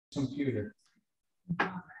Computer.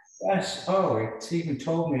 Yes. Oh, it's even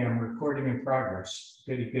told me I'm recording in progress.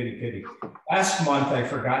 Goody, goody, goody. Last month, I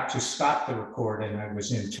forgot to stop the record and I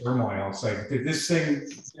was in turmoil. It's like, did this thing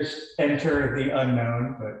just enter the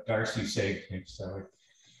unknown? But Darcy saved me. So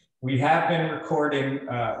we have been recording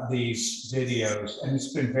these videos, and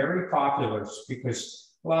it's been very popular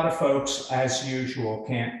because a lot of folks, as usual,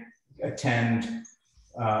 can't attend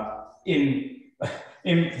in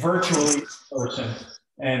virtually in person.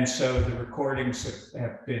 And so the recordings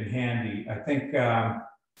have been handy. I think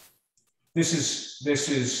this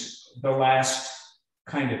is the last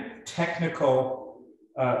kind of technical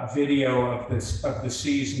video of the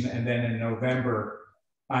season, and then in November,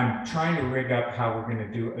 I'm trying to rig up how we're going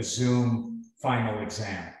to do a Zoom final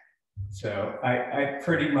exam. So I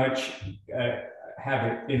pretty much have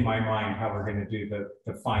it in my mind how we're going to do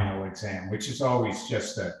the final exam, which is always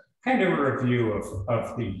just a kind of a review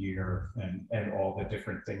of the year and all the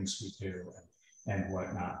different things we do and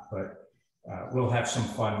whatnot. But we'll have some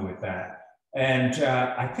fun with that. And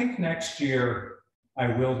I think next year I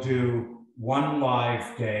will do one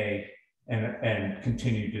live day and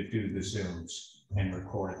continue to do the Zooms and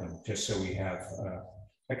record them, just so we have,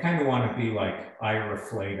 I kind of want to be like Ira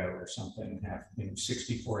Flato or something, have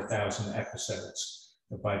 64,000 episodes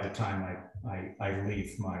by the time I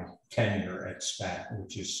leave my tenure at SPAT,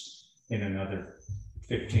 which is in another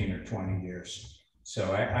 15 or 20 years.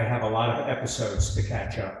 So I have a lot of episodes to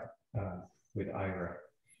catch up with Ira.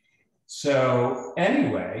 So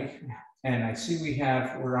anyway, and I see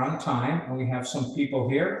we're on time and we have some people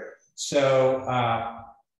here. So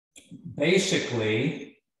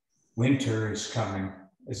basically, winter is coming.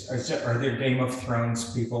 Are there Game of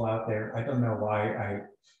Thrones people out there? I don't know why I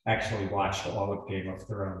actually watched all of Game of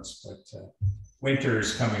Thrones, but winter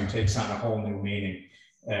is coming takes on a whole new meaning.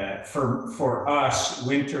 For us,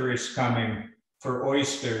 winter is coming. For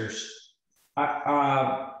oysters,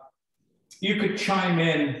 you could chime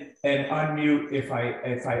in and unmute if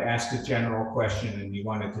I asked a general question and you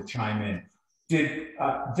wanted to chime in.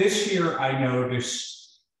 This year I noticed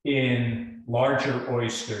in larger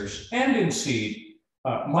oysters and in seed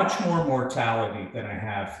much more mortality than I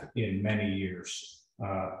have in many years.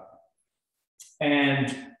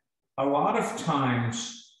 And a lot of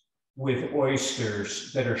times with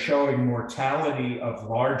oysters that are showing mortality of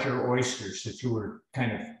larger oysters that you were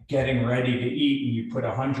kind of getting ready to eat, and you put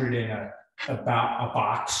 100 in a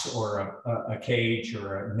box or a cage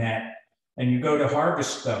or a net, and you go to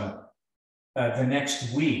harvest them the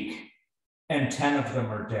next week, and 10 of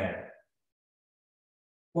them are dead.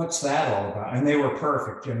 What's that all about? And they were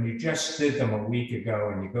perfect, and you just did them a week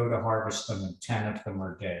ago, and you go to harvest them, and 10 of them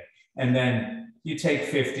are dead. And then you take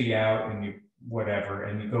 50 out, and you whatever,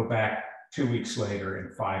 and you go back 2 weeks later,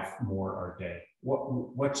 and 5 more are dead.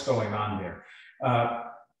 What's going on there?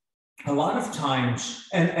 A lot of times,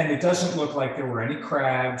 and it doesn't look like there were any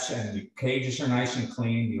crabs, and the cages are nice and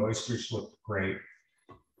clean. The oysters look great.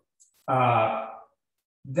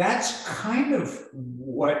 That's kind of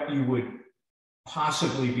what you would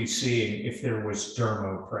possibly be seeing if there was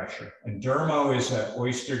dermo pressure. And dermo is an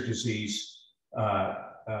oyster disease,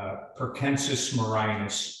 Perkensis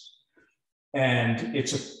marinus, and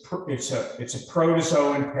it's a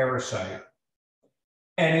protozoan parasite,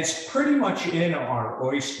 and it's pretty much in our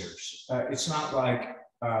oysters. It's not like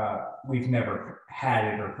we've never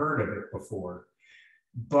had it or heard of it before,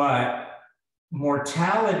 but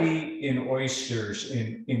mortality in oysters,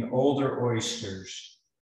 in older oysters,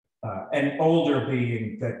 and older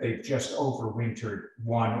being that they've just overwintered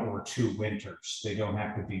 1 or 2 winters. They don't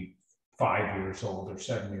have to be 5 years old or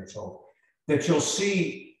 7 years old. That you'll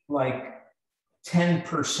see like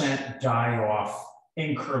 10% die off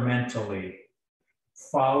incrementally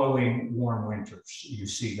following warm winters. You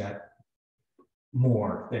see that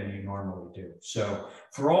more than you normally do. So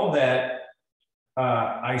for all that,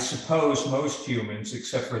 I suppose most humans,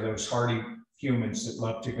 except for those hardy humans that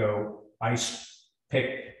love to go ice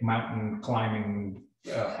pick, mountain climbing,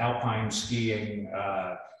 alpine skiing,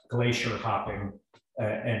 glacier hopping,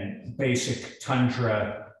 and basic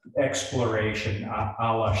tundra exploration a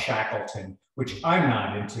la Shackleton, which I'm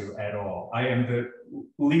not into at all. I am the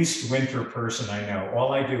least winter person I know.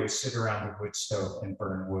 All I do is sit around the wood stove and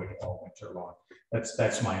burn wood all winter long.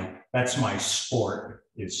 That's my sport,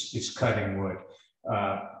 is cutting wood.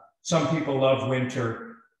 Some people love winter.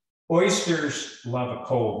 Oysters love a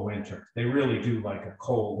cold winter. They really do like a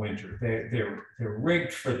cold winter. They're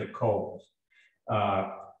rigged for the cold.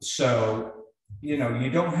 So, you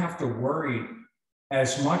don't have to worry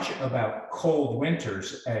as much about cold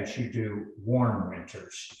winters as you do warm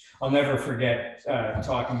winters. I'll never forget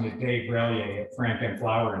talking to Dave Relier at Frank and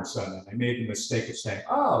Flower and Son, and I made the mistake of saying,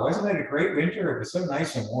 "Oh, wasn't it a great winter? It was so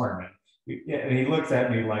nice and warm." And he looked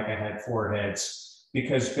at me like I had four heads,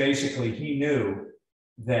 because basically he knew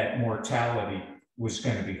that mortality was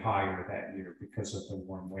going to be higher that year because of the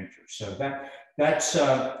warm winter. So that's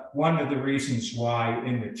one of the reasons why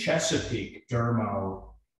in the Chesapeake,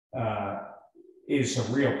 dermo is a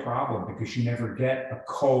real problem, because you never get a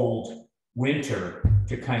cold winter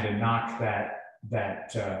to kind of knock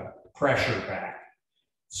that pressure back.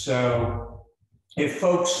 So if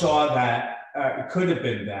folks saw that, it could have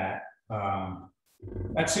been that.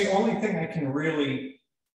 That's the only thing I can really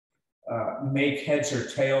make heads or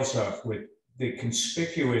tails of with the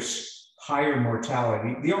conspicuous higher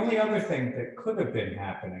mortality. The only other thing that could have been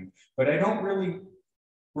happening, but I don't really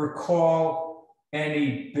recall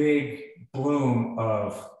any big bloom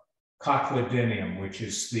of Cochladinium, which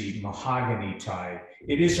is the mahogany tide.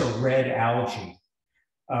 It is a red algae,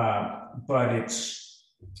 but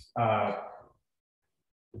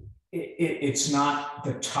it's not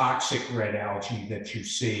the toxic red algae that you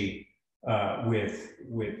see with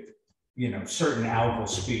certain algal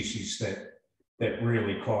species that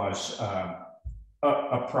really cause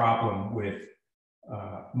a problem with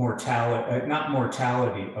mortality, not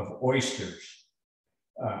mortality of oysters.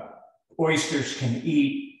 Oysters can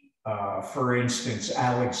eat, for instance,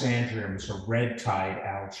 Alexandrium is a red tide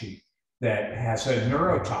algae that has a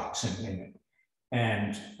neurotoxin in it.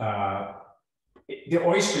 And the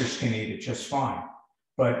oysters can eat it just fine.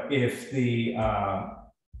 But if the,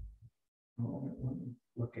 let me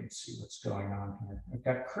look and see what's going on here. I've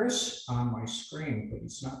got Chris on my screen, but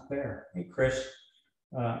he's not there. Hey, Chris.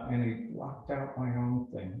 And he locked out my own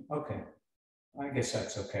thing. Okay, I guess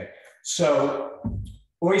that's okay. So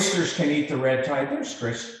oysters can eat the red tide. There's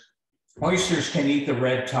Chris. Oysters can eat the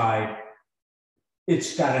red tide.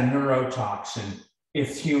 It's got a neurotoxin.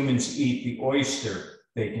 If humans eat the oyster,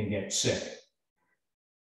 they can get sick.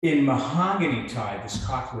 In mahogany tide, this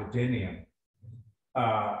Cochladinium,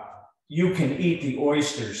 you can eat the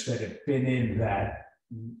oysters that have been in that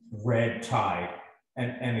red tide.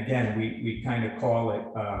 And again, we kind of call it,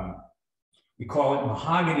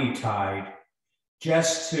 mahogany tide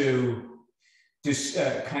just to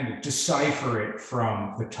kind of decipher it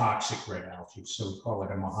from the toxic red algae. So we call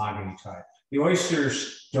it a mahogany tide. The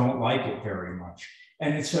oysters don't like it very much.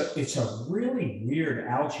 And it's a really weird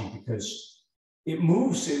algae because it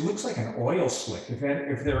moves, it looks like an oil slick. If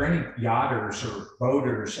there are any yachters or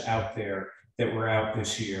boaters out there that were out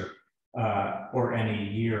this year, or any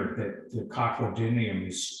year that the Cochladinium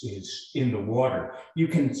is in the water, you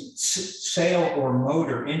can sail or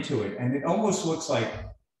motor into it, and it almost looks like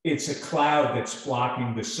it's a cloud that's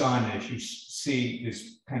blocking the sun as you see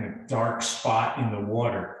this kind of dark spot in the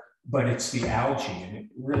water, but it's the algae, and it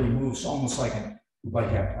really moves almost like an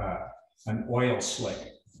oil slick.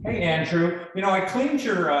 Hey, Andrew, I cleaned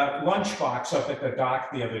your lunchbox up at the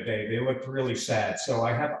dock the other day. They looked really sad. So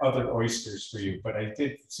I have other oysters for you, but I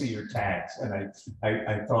did see your tags, and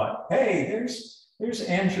I thought, hey, there's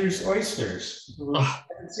Andrew's oysters. I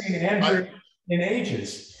haven't seen Andrew in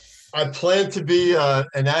ages. I plan to be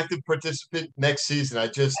an active participant next season. I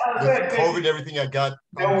just, with COVID and everything I got,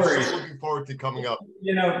 I'm just looking forward to coming up.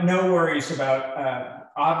 No worries about,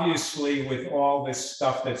 obviously with all this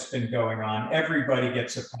stuff that's been going on, everybody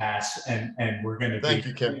gets a pass, and we're going to Thank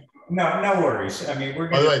you, Kim. No worries. I mean, we're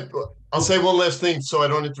going to. By the way, I'll say one last thing so I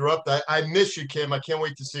don't interrupt. I miss you, Kim. I can't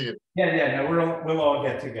wait to see you. Yeah, no, we'll all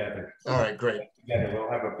get together. All right, great. Together. We'll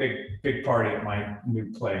have a big party at my new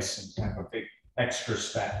place and have a big extra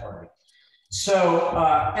SPAT party. So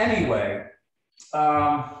anyway,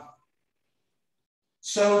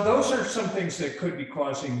 so those are some things that could be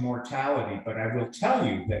causing mortality, but I will tell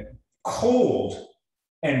you that cold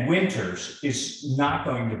and winters is not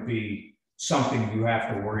going to be something you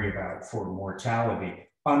have to worry about for mortality,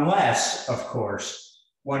 unless, of course,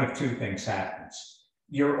 one of two things happens.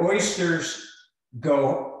 Your oysters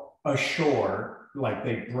go ashore, like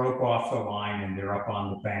they broke off the line and they're up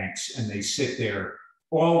on the banks, and they sit there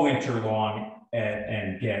all winter long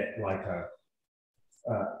and get like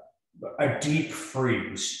a deep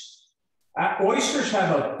freeze. Oysters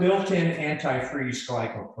have a built-in antifreeze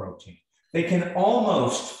glycoprotein. They can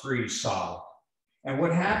almost freeze solid. And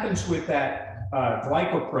what happens with that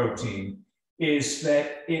glycoprotein is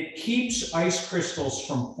that it keeps ice crystals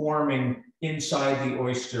from forming inside the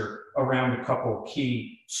oyster around a couple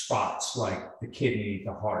key spots, like the kidney,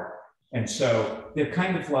 the heart. And so they're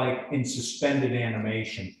kind of like in suspended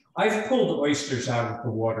animation. I've pulled oysters out of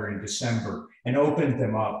the water in December and opened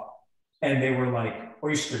them up and they were like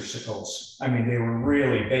oystersicles. I mean, they were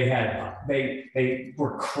really, they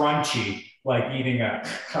were crunchy, like eating a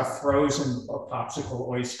frozen popsicle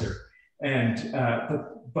oyster. And,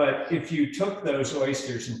 but if you took those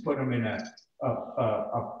oysters and put them in a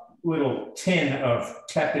little tin of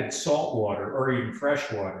tepid salt water or even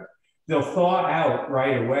fresh water, they'll thaw out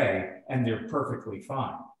right away and they're perfectly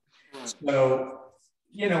fine. So,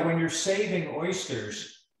 you know, when you're saving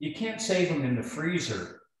oysters, you can't save them in the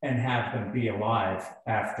freezer and have them be alive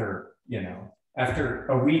after, you know, after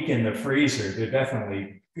a week in the freezer. They're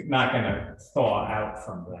definitely not going to thaw out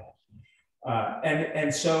from that.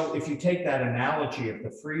 And so if you take that analogy of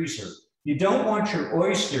the freezer, you don't want your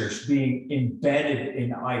oysters being embedded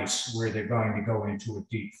in ice where they're going to go into a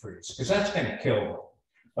deep freeze, because that's going to kill them.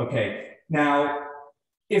 Okay, now,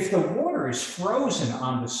 if the water is frozen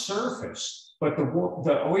on the surface, but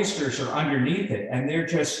the oysters are underneath it and they're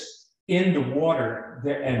just in the water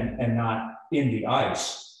and not in the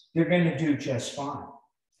ice, they're going to do just fine.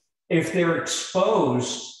 If they're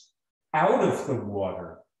exposed out of the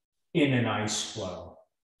water in an ice flow,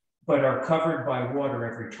 but are covered by water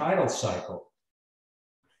every tidal cycle,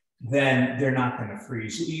 then they're not going to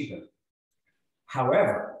freeze either.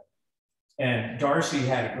 However, and Darcy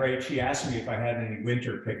had a great, she asked me if I had any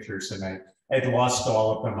winter pictures, and I had lost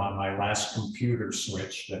all of them on my last computer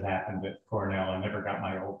switch that happened at Cornell. I never got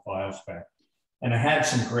my old files back. And I had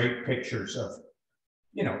some great pictures of,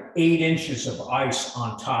 you know, 8 inches of ice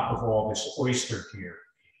on top of all this oyster gear.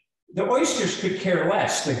 The oysters could care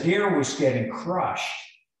less. The gear was getting crushed.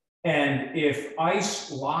 And if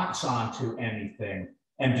ice locks onto anything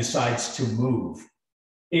and decides to move,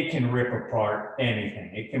 it can rip apart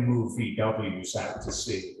anything. It can move VWs out to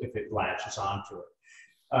sea if it latches onto it.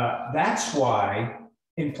 That's why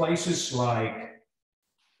in places like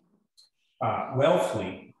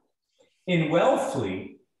Wellfleet, in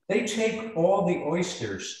Wellfleet, they take all the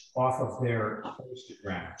oysters off of their oyster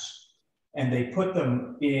grounds and they put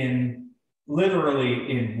them in, literally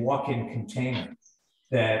in walk-in containers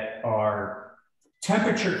that are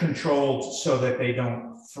temperature controlled so that they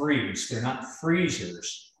don't freeze. They're not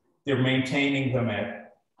freezers. They're maintaining them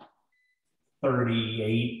at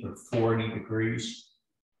 38 or 40 degrees.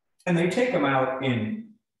 And they take them out in,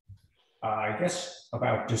 I guess,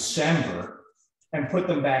 about December and put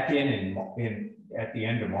them back in at the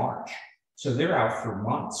end of March. So they're out for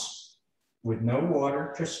months with no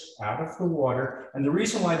water, just out of the water. And the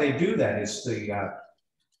reason why they do that is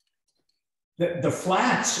the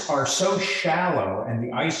flats are so shallow and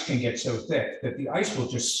the ice can get so thick that the ice will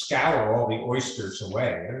just scour all the oysters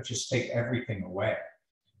away. It'll just take everything away.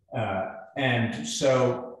 And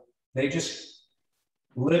so they just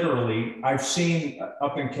literally, I've seen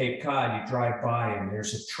up in Cape Cod, you drive by and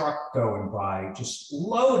there's a truck going by just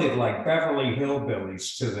loaded like Beverly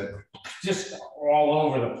Hillbillies just all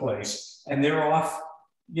over the place. And they're off,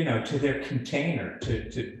 you know, to their container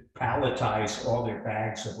to palletize all their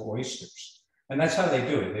bags of oysters. And that's how they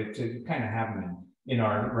do it. They kind of have them in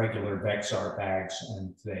our regular Vexar bags,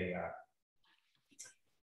 and they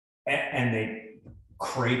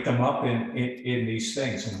crate them up in these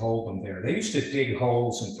things and hold them there. They used to dig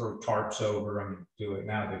holes and throw tarps over them and do it.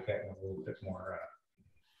 Now they've gotten a little bit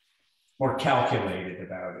more calculated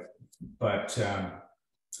about it. But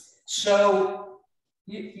so,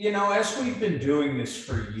 you know, as we've been doing this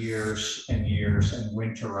for years and years and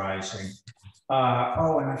winterizing,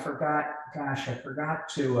 oh, and I forgot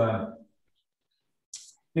to,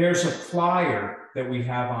 there's a flyer that we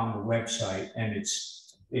have on the website, and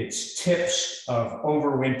it's tips of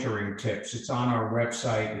overwintering tips. It's on our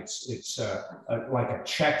website. It's like a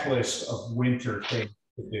checklist of winter things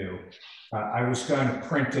to do. I was going to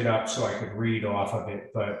print it up so I could read off of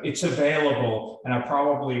it, but it's available, and I'll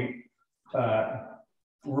probably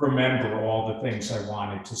remember all the things I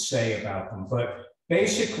wanted to say about them. But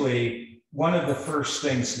basically, one of the first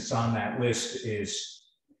things that's on that list is,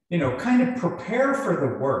 you know, kind of prepare for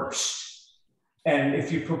the worst. And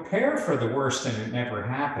if you prepare for the worst and it never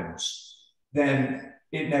happens, then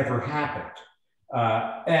it never happened.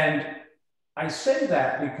 And I say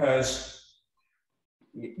that because,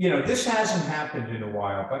 you know, this hasn't happened in a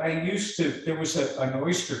while, but there was an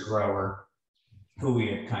oyster grower who we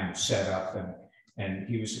had kind of set up, and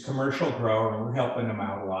he was a commercial grower, and we're helping him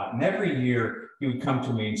out a lot. And every year he would come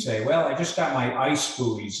to me and say, well, I just got my ice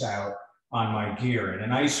buoys out on my gear. And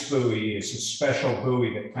an ice buoy is a special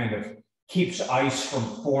buoy that kind of keeps ice from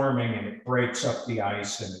forming, and it breaks up the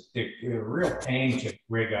ice, and it's a real pain to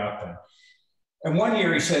rig up. And one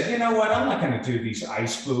year he said, you know what, I'm not going to do these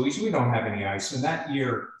ice buoys. We don't have any ice. And that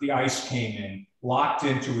year the ice came in locked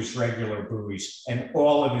into his regular buoys, and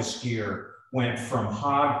all of his gear went from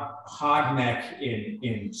Hog Neck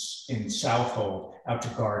in Southold out to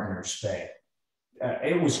Gardiner's Bay.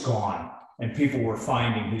 It was gone, and people were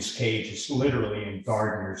finding his cages literally in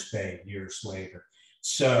Gardiner's Bay years later.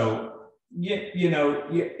 So, you know,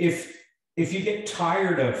 if you get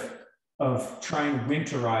tired of trying to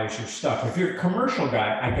winterize your stuff, if you're a commercial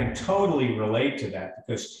guy, I can totally relate to that,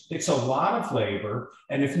 because it's a lot of labor,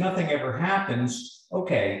 and if nothing ever happens,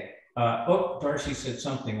 okay. Oh, Darcy said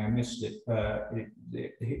something, I missed it.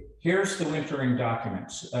 Here's the wintering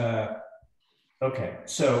documents. Okay,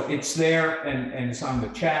 so it's there, and it's on the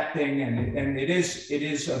chat thing, and it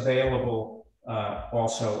is available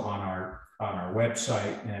also on our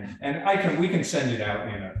website, and we can send it out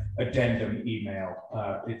in an addendum email.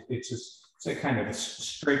 It's a kind of a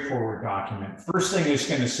straightforward document. First thing is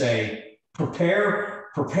going to say prepare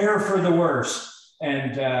for the worst,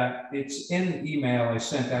 and it's in the email I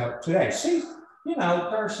sent out today. See, you know,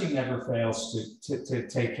 Darcy never fails to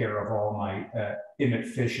take care of all my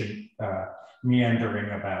inefficient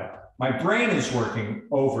meandering about. My brain is working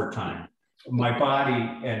overtime. My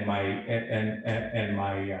body and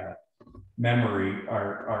my memory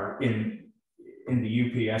are in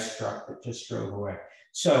the UPS truck that just drove away.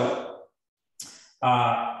 So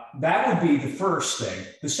that would be the first thing.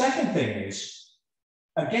 The second thing is,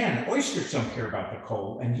 again, oysters don't care about the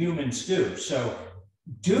cold, and humans do. So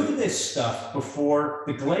do this stuff before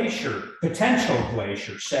the potential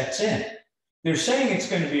glacier sets in. They're saying it's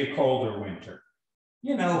going to be a colder winter.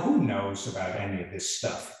 You know, who knows about any of this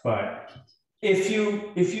stuff? But if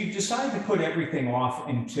you decide to put everything off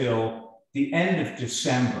until the end of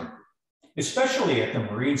December, especially at the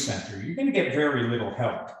Marine Center, you're going to get very little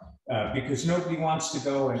help because nobody wants to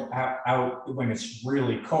go out when it's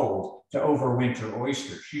really cold to overwinter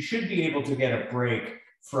oysters. You should be able to get a break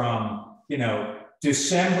from, you know,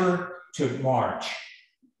 December to March.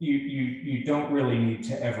 You don't really need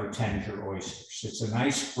to ever tend your oysters. It's a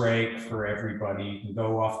nice break for everybody. You can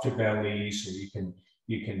go off to Belize, or you can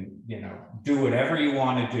you know, do whatever you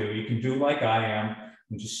want to do. You can do like I am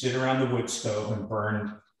and just sit around the wood stove and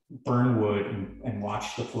burn wood and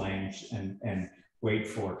watch the flames and wait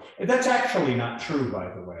for it. That's actually not true, by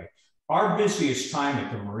the way. Our busiest time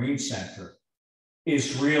at the Marine Center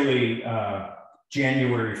is really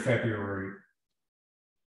January, February,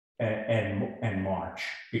 and March,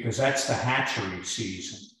 because that's the hatchery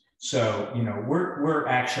season. So, you know, we're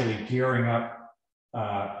actually gearing up.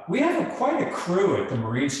 We have quite a crew at the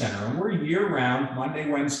Marine Center, and we're year-round,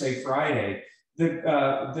 Monday, Wednesday, Friday.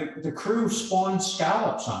 The crew spawned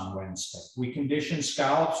scallops on Wednesday. We conditioned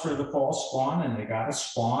scallops for the fall spawn, and they got a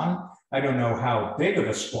spawn. I don't know how big of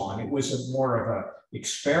a spawn. It was more of an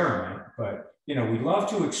experiment, but you know, we love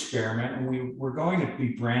to experiment, and we're going to be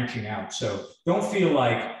branching out. So don't feel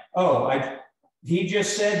like, oh, he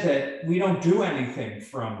just said that we don't do anything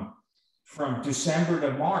from December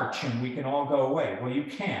to March and we can all go away. Well, you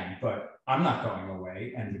can, but I'm not going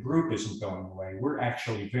away, and the group isn't going away. We're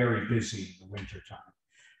actually very busy in the wintertime.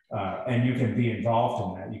 And you can be involved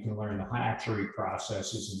in that. You can learn the hatchery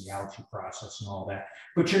processes and the algae process and all that.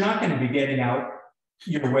 But you're not going to be getting out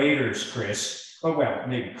your waders, Chris. Oh, well,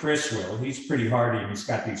 maybe Chris will. He's pretty hardy, and he's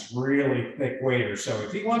got these really thick waders. So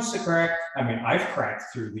if he wants to crack, I mean, I've cracked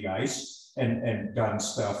through the ice and done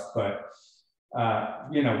stuff, but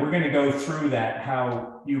you know, we're going to go through that,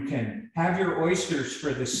 how you can have your oysters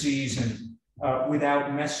for the season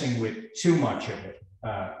without messing with too much of it.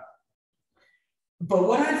 But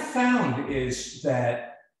what I've found is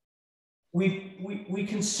that we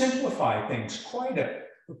can simplify things quite a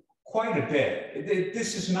bit.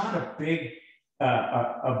 This is not a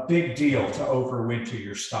big deal to overwinter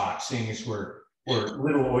your stock, seeing as we're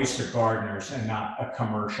little oyster gardeners and not a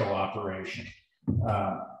commercial operation.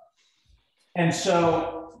 And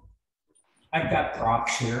so I've got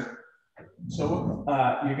props here. So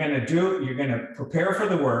you're going to prepare for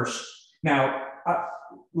the worst. Now,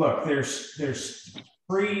 look, there's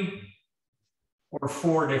 3 or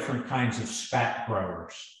 4 different kinds of SPAT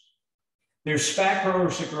growers. There's SPAT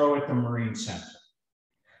growers that grow at the Marine Center.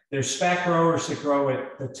 There's SPAT growers that grow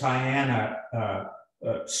at the Tiana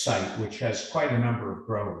site, which has quite a number of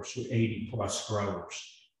growers, with 80+ growers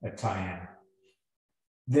at Tiana.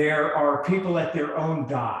 There are people at their own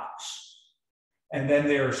docks. And then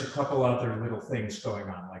there's a couple other little things going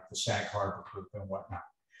on, like the Sag Harbor Group and whatnot.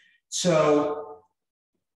 So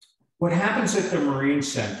what happens at the Marine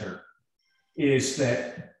Center is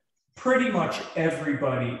that pretty much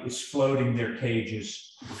everybody is floating their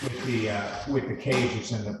cages with the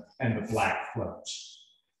cages and the black floats.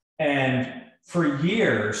 And for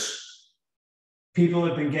years, people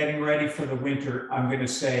have been getting ready for the winter. I'm going to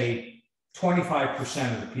say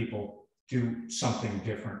 25% of the people do something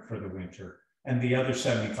different for the winter, and the other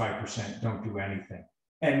 75% don't do anything.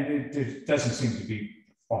 And it doesn't seem to be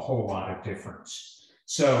a whole lot of difference.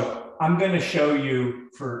 So I'm going to show you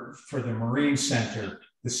for the Marine Center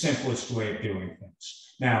the simplest way of doing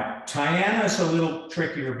things. Now, Tiana is a little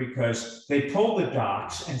trickier because they pull the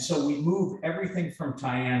docks, and so we move everything from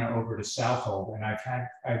Tiana over to Southold, and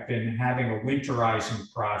I've been having a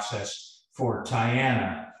winterizing process for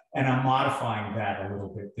Tiana, and I'm modifying that a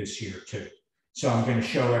little bit this year too. So I'm going to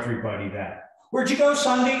show everybody that. Where'd you go,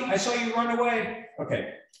 Sunday? I saw you run away.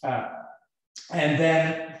 Okay. And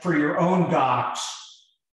then for your own docks,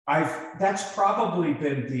 that's probably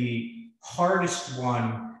been the hardest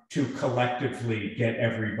one to collectively get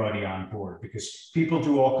everybody on board, because people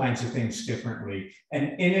do all kinds of things differently.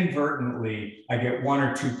 And inadvertently, I get 1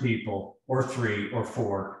 or 2 people, or 3 or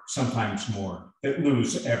 4, sometimes more, that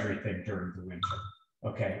lose everything during the winter.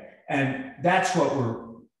 Okay. And that's what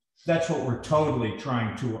we're totally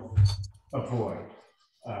trying to avoid.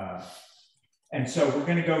 And so we're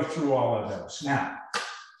going to go through all of those. Now,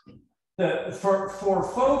 for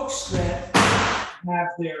folks that have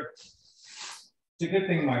their, it's a good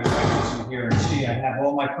thing my wife isn't here and see I have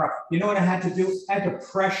all my props. You know what I had to do? I had to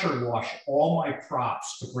pressure wash all my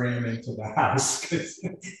props to bring them into the house.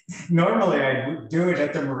 Normally I would do it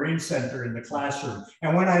at the Marine Center in the classroom.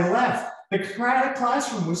 And when I left, the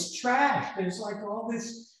classroom was trashed. There's like all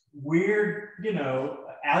this weird, you know,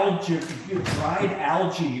 dried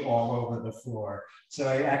algae all over the floor. So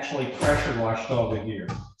I actually pressure washed all the gear.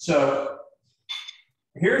 So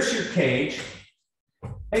here's your cage.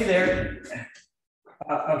 Hey there.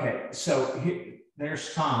 Okay, so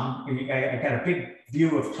there's Tom. I got a big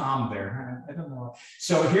view of Tom there. I don't know.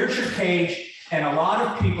 So here's your cage, and a lot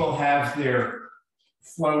of people have their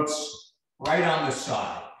floats right on the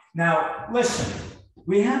side. Now, listen,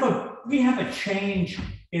 we have a change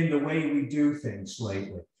in the way we do things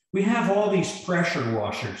lately. We have all these pressure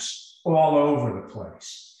washers all over the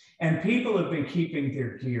place, and people have been keeping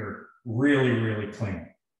their gear really, really clean.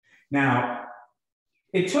 Now,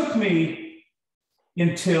 it took me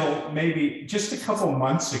until maybe just a couple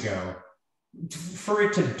months ago for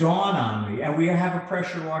it to dawn on me, and we have a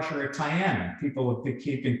pressure washer at Tiana. People have been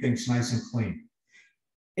keeping things nice and clean.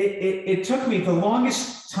 It took me the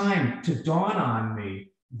longest time to dawn on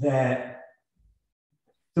me that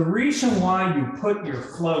the reason why you put your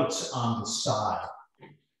floats on the side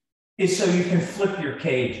is so you can flip your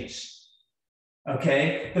cages,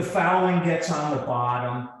 okay? The fouling gets on the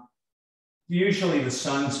bottom. Usually the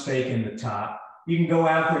sun's baking the top. You can go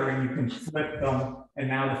out there and you can flip them, and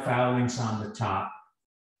now the fouling's on the top,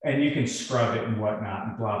 and you can scrub it and whatnot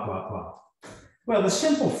and blah, blah, blah. Well, the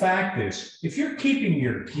simple fact is, if you're keeping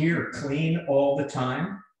your gear clean all the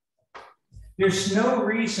time, there's no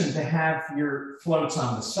reason to have your floats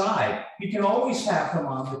on the side. You can always have them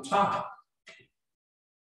on the top.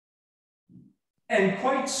 And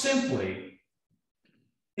quite simply,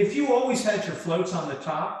 if you always had your floats on the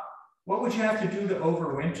top, what would you have to do to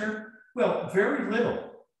overwinter? Well, very little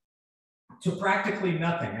to practically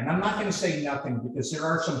nothing. And I'm not going to say nothing because there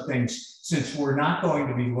are some things, since we're not going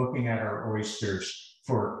to be looking at our oysters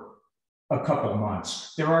for a couple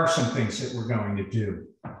months, there are some things that we're going to do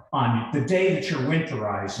on the day that you're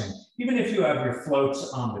winterizing. Even if you have your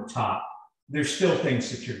floats on the top, there's still things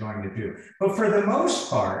that you're going to do. But for the most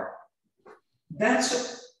part,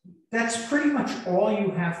 that's pretty much all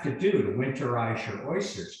you have to do to winterize your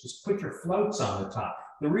oysters, is put your floats on the top.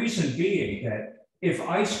 The reason being that if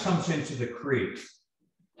ice comes into the creek,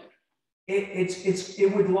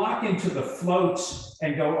 it would lock into the floats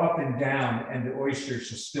and go up and down, and the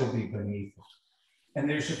oysters will still be beneath it. And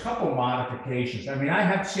there's a couple modifications. I mean, I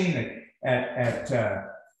have seen it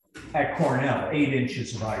at Cornell, 8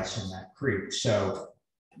 inches of ice in that creek. So,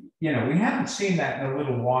 you know, we haven't seen that in a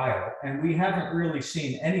little while, and we haven't really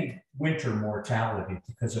seen any winter mortality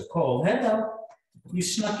because of cold. Hello. You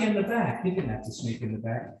snuck in the back. You didn't have to sneak in the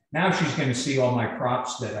back. Now she's going to see all my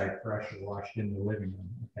props that I pressure washed in the living room.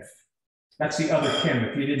 Okay. That's the other Kim.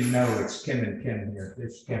 If you didn't know, it's Kim and Kim here.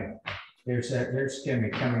 There's Kim. There's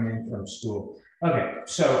Kimmy coming in from school. Okay,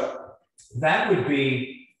 so that would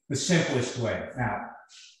be the simplest way.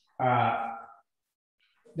 Now,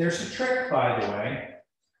 there's a trick, by the way.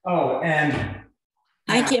 Oh, and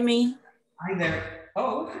hi, Kimmy. Hi there.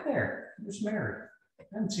 Oh, look at there. There's Mary. I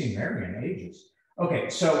haven't seen Mary in ages. Okay,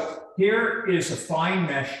 so here is a fine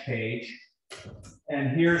mesh cage, and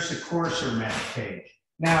here's the coarser mesh cage.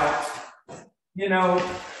 Now, you know,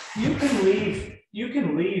 you can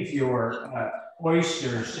leave your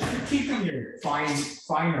oysters, if you're keeping your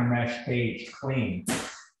finer mesh cage clean,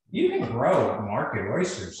 you can grow market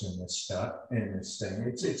oysters in this stuff, in this thing.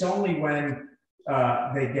 It's only when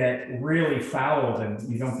they get really fouled and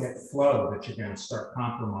you don't get flow that you're going to start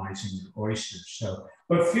compromising your oysters. So,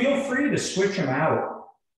 but feel free to switch them out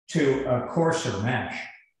to a coarser mesh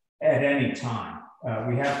at any time.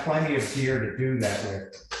 We have plenty of gear to do that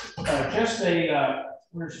with. Just a,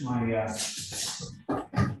 where's my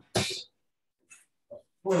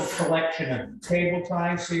little collection of cable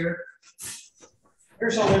ties here.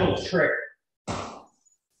 Here's a little trick. No,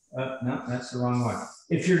 that's the wrong one.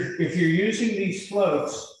 If you're using these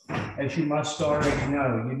floats, as you must already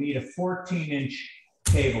know, you need a 14-inch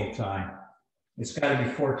cable tie. It's got to be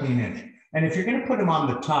 14-inch. And if you're going to put them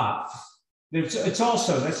on the top, it's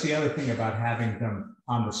also, that's the other thing about having them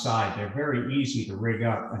on the side. They're very easy to rig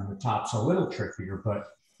up, and the top's a little trickier. But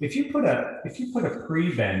if you put a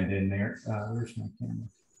pre-bend in there, where's my camera?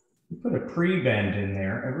 You put a pre-bend in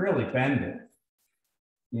there and really bend it,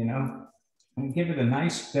 you know, and give it a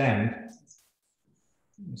nice bend.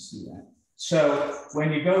 Let me see that. So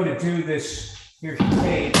when you go to do this, here's your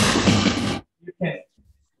cage,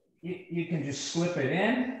 you can just slip it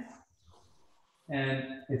in. And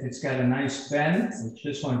if it's got a nice bend, which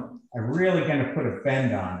this one, I'm really going to put a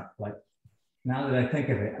bend on it. Like, now that I think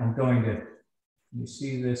of it, I'm going to, you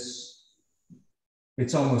see this?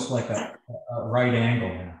 It's almost like a right angle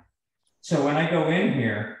now. So when I go in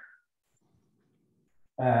here,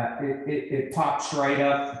 it pops right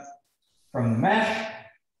up from the mesh.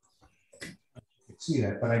 You can see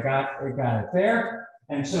that, but I got it there.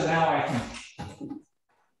 And so now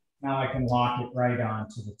I can lock it right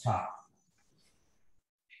onto the top.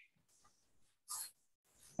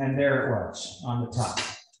 And there it was on the top.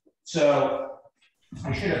 So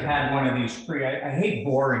I should have had one of these I hate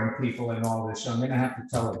boring people and all this, so I'm gonna have to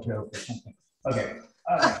tell a joke or something. Okay.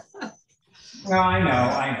 No, I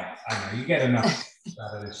know. You get enough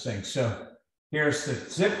out of this thing. So here's the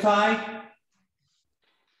zip tie.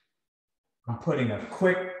 I'm putting a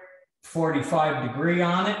quick 45-degree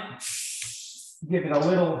on it. Give it a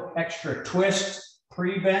little extra twist,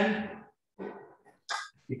 pre-bend.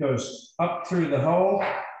 It goes up through the hole.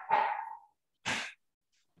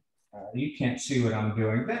 You can't see what I'm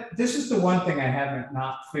doing. This is the one thing I haven't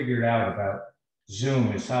not figured out about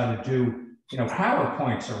Zoom is how to do, you know,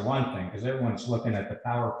 PowerPoints are one thing because everyone's looking at the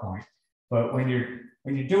PowerPoint. But when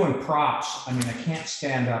you're doing props, I mean, I can't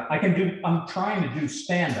stand up. I'm trying to do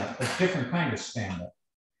stand up, but different kind of stand up.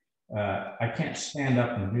 I can't stand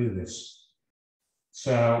up and do this.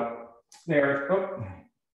 So there,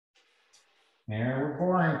 we're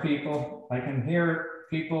boring people. I can hear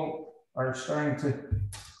people are starting to,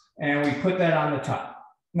 and we put that on the top.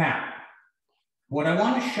 Now, what I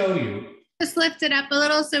want to show you. Just lift it up a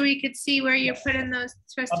little so we could see where you're putting those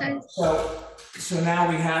twist ties. So now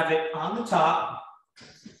we have it on the top.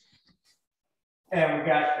 And we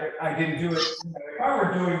got, I didn't do it, if I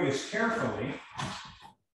were doing this carefully,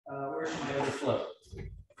 where's my other float?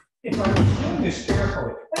 If I was doing this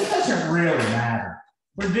carefully, it doesn't really matter.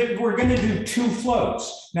 We're going to do 2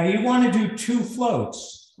 floats. Now you want to do 2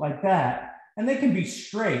 floats like that. And they can be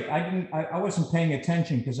straight. I wasn't paying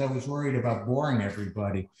attention because I was worried about boring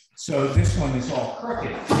everybody. So this one is all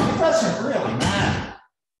crooked. It doesn't really matter.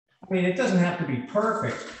 I mean, it doesn't have to be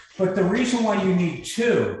perfect, but the reason why you need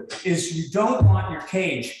 2 is you don't want your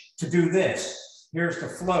cage to do this. Here's the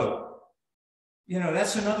float. You know,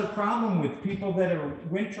 that's another problem with people that are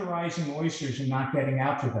winterizing oysters and not getting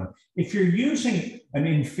out to them. If you're using an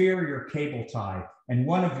inferior cable tie and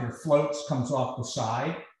one of your floats comes off the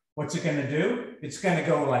side, what's it going to do? It's going to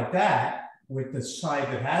go like that with the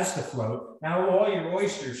side that has the float. Now all your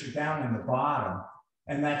oysters are down in the bottom,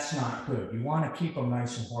 and that's not good. You want to keep them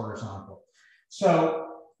nice and horizontal. So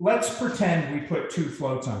let's pretend we put 2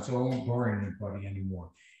 floats on, so I won't bore anybody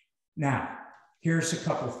anymore. Now, here's a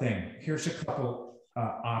couple things. Here's a couple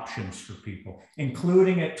options for people,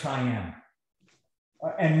 including at Tyann.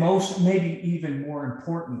 And maybe even more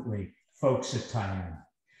importantly, folks at Tyann.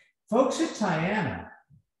 Folks at Tyann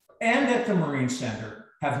and at the Marine Center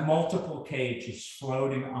have multiple cages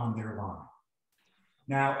floating on their line.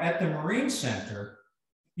 Now, at the Marine Center,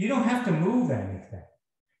 you don't have to move anything.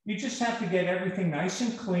 You just have to get everything nice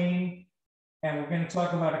and clean. And we're going to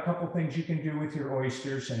talk about a couple things you can do with your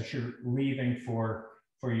oysters as you're leaving for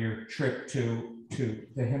your trip to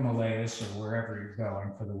the Himalayas or wherever you're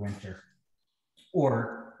going for the winter,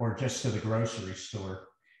 or just to the grocery store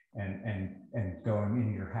and going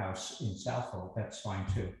in your house in Southhold. That's fine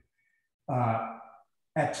too.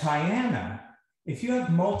 At Tyann, if you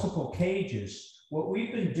have multiple cages, what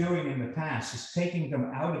we've been doing in the past is taking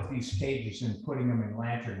them out of these cages and putting them in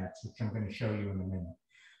lantern nets, which I'm going to show you in a minute.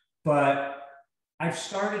 But I've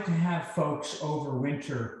started to have folks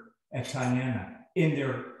overwinter at Tiana in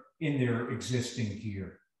their existing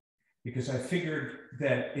gear, because I figured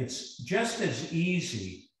that it's just as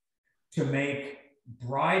easy to make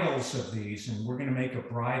bridles of these, and we're going to make a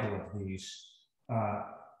bridle of these,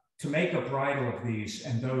 to make a bridle of these,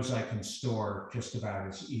 and those I can store just about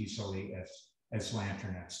as easily as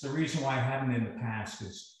lanternettes. The reason why I haven't in the past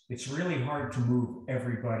is it's really hard to move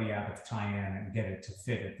everybody out of Tiana and get it to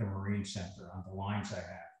fit at the Marine Center on the lines I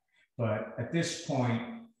have. But at this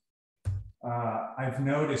point, I've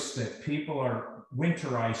noticed that people are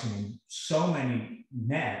winterizing so many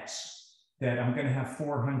nets that I'm going to have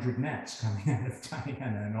 400 nets coming out of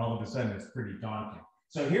Tiana, and all of a sudden it's pretty daunting.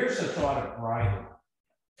 So here's the thought of bridle.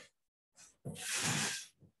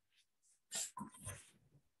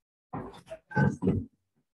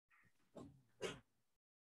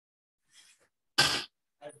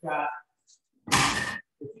 I've got,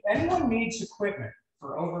 if anyone needs equipment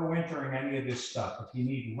for overwintering any of this stuff, if you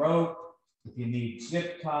need rope, if you need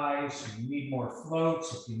zip ties, if you need more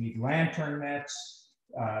floats, if you need lantern nets,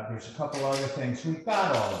 there's a couple other things. We've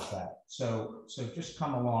got all of that. So just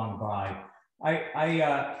come along by.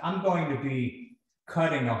 I'm going to be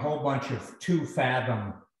cutting a whole bunch of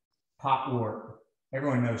 2-fathom pot wort.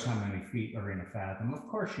 Everyone knows how many feet are in a fathom. Of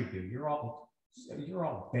course you do. You're all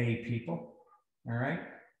Bay people. All right.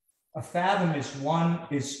 A fathom is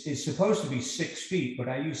supposed to be 6 feet, but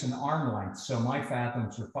I use an arm length, so my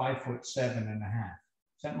fathoms are 5'7.5". Is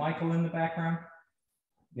that Michael in the background?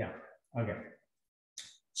 Yeah. Okay.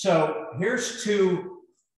 So here's 2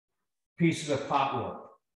 pieces of pot wort,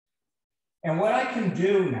 and what I can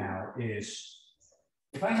do now is,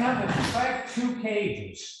 if I have 2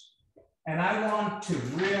 cages, and I want to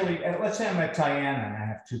really, let's say I'm at Tiana and I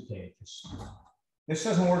have 2 cages. This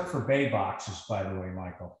doesn't work for bay boxes, by the way,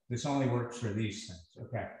 Michael. This only works for these things,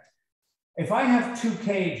 okay? If I have 2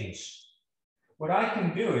 cages, what I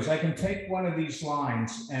can do is I can take one of these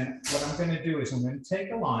lines, and what I'm gonna do is I'm gonna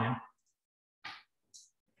take a line,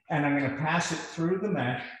 and I'm gonna pass it through the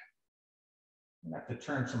mesh. I'm gonna have to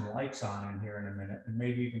turn some lights on in here in a minute, and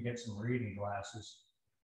maybe even get some reading glasses.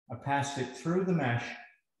 I passed it through the mesh.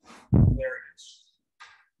 There it is.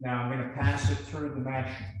 Now I'm going to pass it through the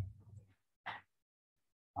mesh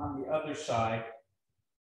on the other side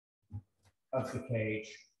of the cage,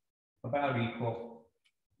 about equal.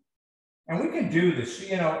 And we can do this,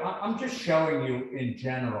 you know, I'm just showing you in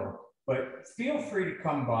general, but feel free to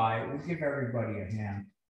come by. We'll give everybody a hand.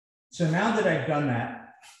 So now that I've done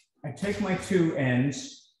that, I take my 2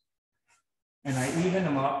 ends and I even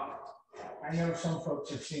them up. I know some folks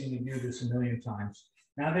have seen me do this a million times.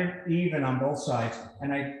 Now they're even on both sides,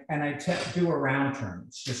 and I do a round turn.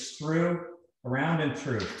 It's just through, around and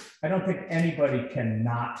through. I don't think anybody can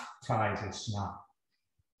not tie this knot.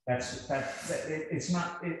 It's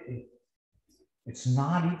not even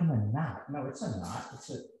a knot. No, it's a knot.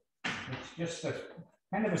 It's just a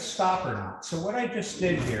kind of a stopper knot. So what I just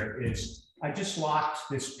did here is I just locked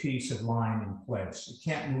this piece of line in place. It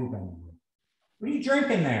can't move anymore. What are you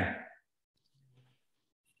drinking there?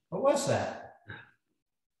 What was that?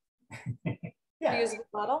 Yeah. Reusable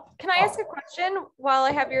bottle. Can I ask a question while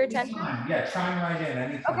I have your attention? Yeah, chime right in.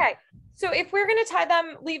 Anytime. Okay. So if we're going to tie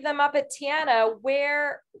them, leave them up at Tiana,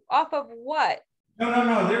 where, off of what?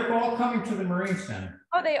 No. They're all coming to the Marine Center.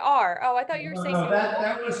 Oh, they are. Oh, I thought you were saying. No,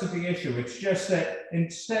 that wasn't the issue. It's just that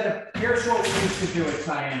instead of, here's what we used to do at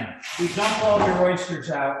Tiana. We dump all your oysters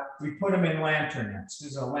out. We put them in lantern nets.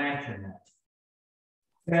 This is a lantern net.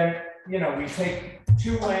 Then, you know, we take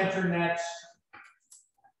 2 lantern nets,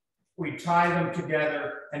 we tie them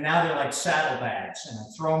together, and now they're like saddlebags, and I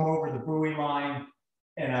throw them over the buoy line,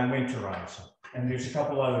 and I winterize them. And there's a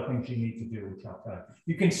couple other things you need to do, which I'll tell you.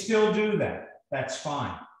 You can still do that. That's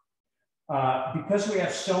fine. Because we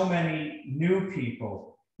have so many new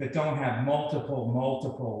people that don't have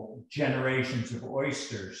multiple generations of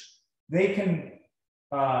oysters, they can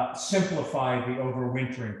simplify the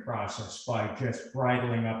overwintering process by just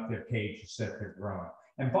bridling up their cages that they're growing.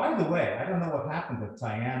 And by the way, I don't know what happened to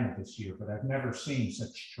Tiana this year, but I've never seen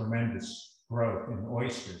such tremendous growth in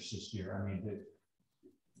oysters this year. I mean,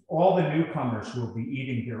 all the newcomers will be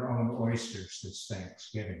eating their own oysters this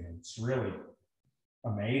Thanksgiving. And it's really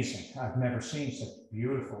amazing. I've never seen such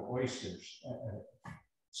beautiful oysters.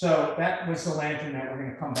 So that was the lantern net. We're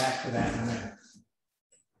going to come back to that in a minute.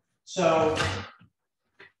 So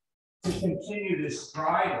to continue this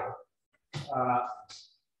bridle,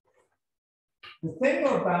 the thing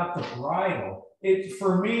about the bridle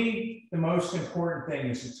for me, the most important thing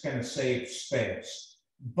is it's going to save space,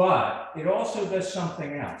 but it also does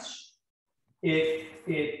something else. It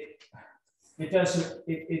does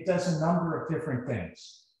a number of different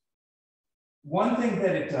things. One thing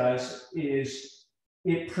that it does is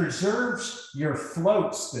it preserves your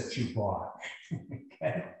floats that you bought.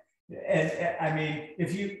 Okay, and I mean,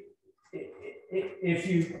 if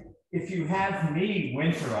you have me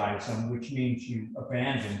winterize them, which means you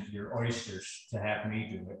abandoned your oysters to have me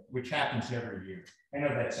do it, which happens every year. I know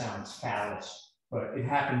that sounds callous, but it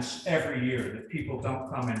happens every year that people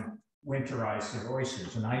don't come and winterize their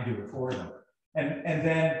oysters, and I do it for them. And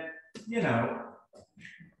then, you know,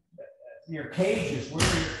 your cages, where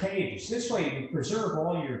are your cages? This way you can preserve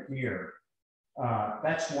all your gear.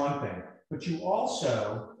 That's one thing. But you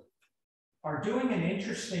also are doing an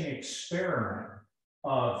interesting experiment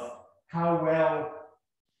of how well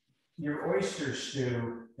your oysters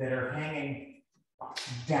do that are hanging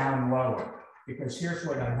down lower. Because here's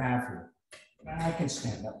what I have here. I can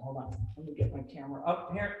stand up. Hold on. Let me get my camera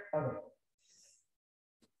up here. Okay.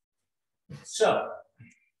 So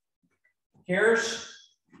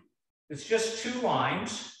it's just 2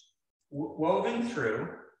 lines woven through,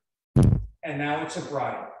 and now it's a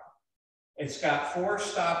bridle. It's got 4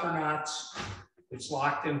 stopper knots. It's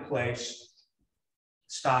locked in place.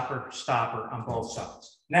 Stopper, stopper on both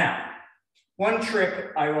sides. Now, one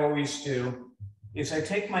trick I always do is I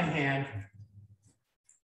take my hand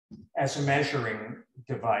as a measuring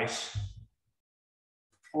device,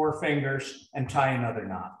 4 fingers, and tie another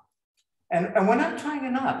knot. And when I'm tying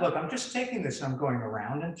a knot, look, I'm just taking this and I'm going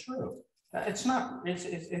around and through. It's not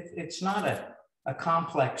a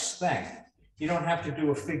complex thing. You don't have to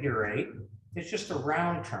do a figure 8. It's just a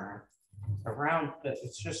round turn.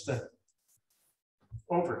 It's just a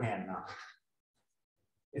overhand knot.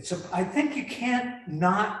 I think you can't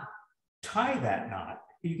not tie that knot.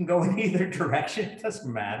 You can go in either direction. It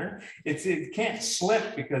doesn't matter. It can't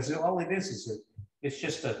slip because all it is it's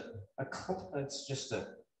just an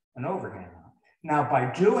overhand knot. Now,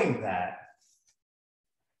 by doing that,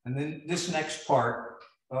 and then this next part,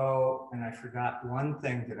 oh, and I forgot one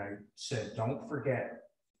thing that I said, don't forget.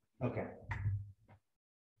 Okay.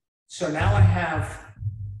 So now I have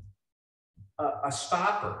a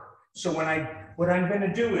stopper. So what I'm going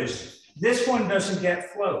to do is, this one doesn't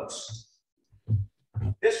get floats.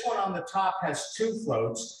 This one on the top has 2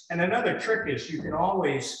 floats. And another trick is you can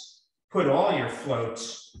always put all your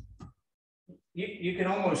floats. You can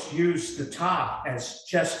almost use the top as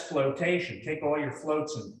just flotation. Take all your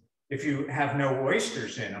floats, and if you have no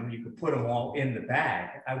oysters in them, you could put them all in the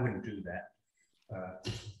bag. I wouldn't do that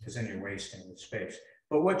because then you're wasting the space.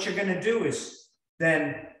 But what you're going to do is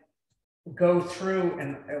then go through,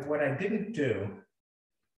 and what I didn't do,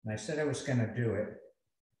 and I said I was going to do it,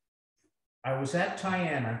 I was at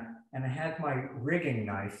Tiana and I had my rigging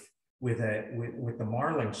knife with the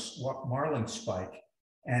marling spike,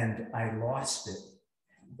 and I lost it.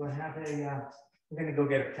 I'm going to go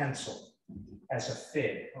get a pencil as a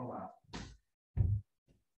fid. Hold on.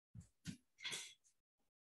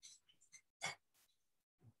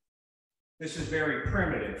 This is very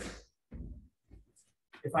primitive.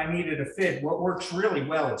 If I needed a fid, what works really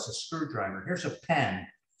well is a screwdriver. Here's a pen,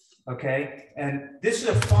 okay? And this is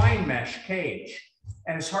a fine mesh cage,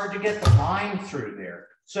 and it's hard to get the line through there.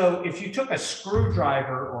 So if you took a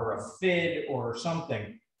screwdriver or a fid or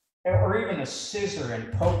something, or even a scissor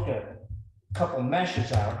and poked a couple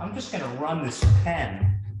meshes out, I'm just going to run this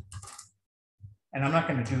pen. And I'm not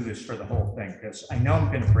going to do this for the whole thing because I know I'm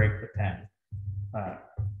going to break the pen.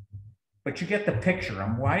 But you get the picture.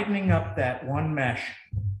 I'm widening up that one mesh,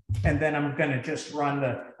 and then I'm going to just run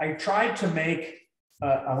I tried to make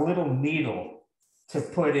a little needle to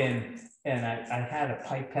put in, and I had a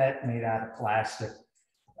pipette made out of plastic.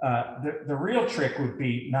 The real trick would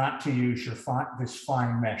be not to use this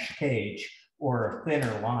fine mesh cage or a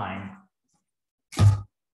thinner line,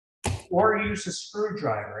 or use a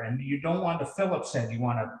screwdriver. And you don't want a Phillips head, you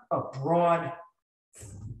want a broad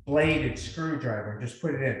bladed screwdriver. Just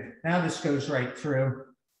put it in. Now this goes right through.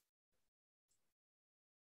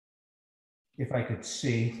 If I could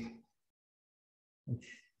see,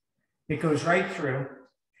 it goes right through.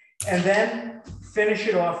 And then finish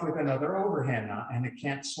it off with another overhand knot, and it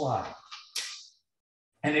can't slide.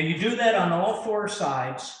 And then you do that on all 4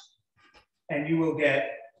 sides, and you will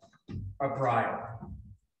get a bridle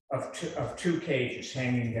of 2 cages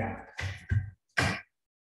hanging down.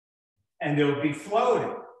 And they'll be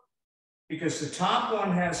floating because the top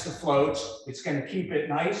one has the floats. It's going to keep it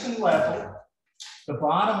nice and level. The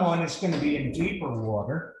bottom one is going to be in deeper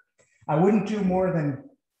water. I wouldn't do more than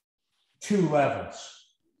 2 levels.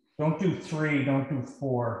 Don't do 3, don't do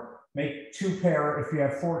 4. Make 2 pair. If you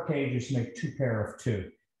have 4 cages, make 2 pair of 2,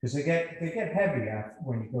 because they get heavy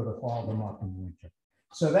when you go to haul them up in winter.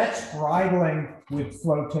 So that's bridling with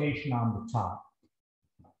flotation on the top.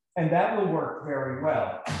 And that will work very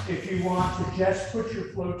well. If you want to just put your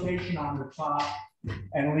flotation on the top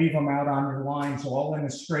and leave them out on your lines all in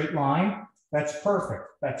a straight line, that's perfect.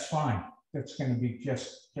 That's fine. That's going to be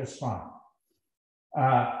just fine.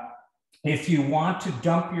 If you want to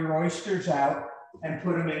dump your oysters out and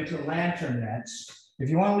put them into lantern nets, if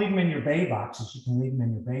you want to leave them in your bay boxes, you can leave them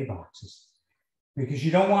in your bay boxes, because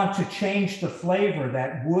you don't want to change the flavor,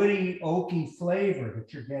 that woody, oaky flavor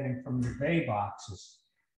that you're getting from your bay boxes.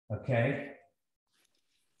 Okay.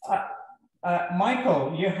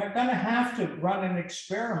 Michael, you're going to have to run an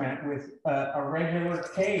experiment with a regular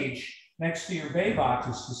cage next to your bay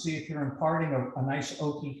boxes to see if you're imparting a nice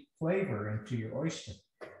oaky flavor into your oyster.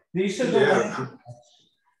 These are the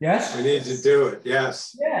yes? We need to do it,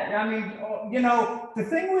 yes. Yeah, I mean, you know, the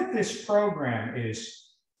thing with this program is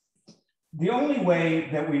the only way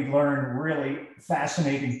that we learn really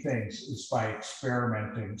fascinating things is by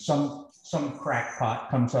experimenting. Some crackpot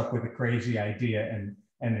comes up with a crazy idea and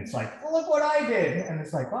it's like, well, look what I did. And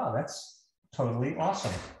it's like, wow, that's totally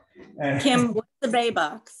awesome. And, Kim, what's the bay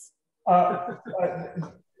box?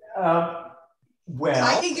 Well,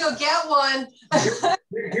 I can go get one.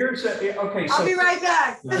 here's okay. I'll be right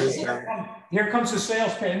back. Here comes the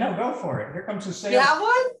sales page. No, go for it. Here comes the sales. You have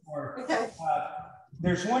one? Okay.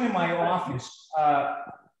 There's one in my office.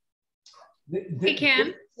 Hey,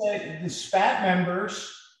 Kim. The SPAT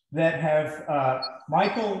members that have,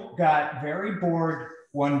 Michael got very bored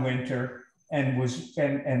one winter and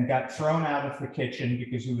got thrown out of the kitchen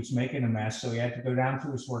because he was making a mess. So he had to go down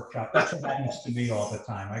to his workshop. That's what happens to me all the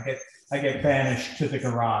time. I get banished to the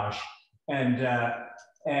garage and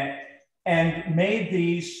made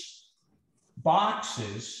these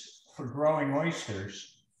boxes for growing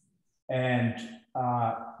oysters. And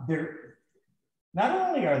they're not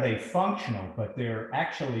only are they functional, but they're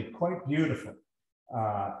actually quite beautiful.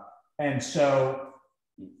 And so,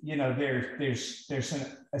 you know, there's an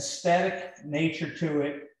aesthetic nature to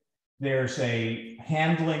it. There's a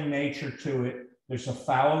handling nature to it. There's a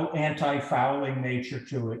anti-fouling nature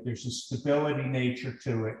to it. There's a stability nature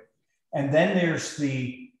to it. And then there's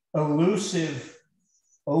the elusive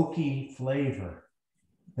oaky flavor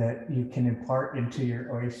that you can impart into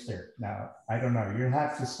your oyster. Now, I don't know, you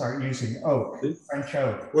have to start using oak, French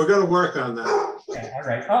oak. We're going to work on that. Okay, all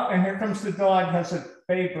right. Oh, and here comes the dog, has a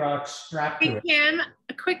bay box strapped to it. Kim,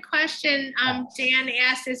 a quick question. Dan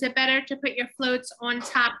asked, is it better to put your floats on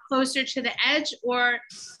top closer to the edge or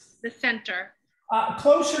the center?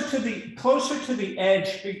 Closer to the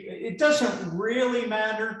edge. It doesn't really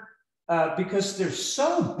matter because they're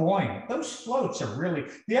so buoyant. Those floats are really,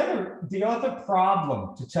 the other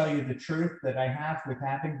problem, to tell you the truth, that I have with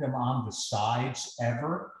having them on the sides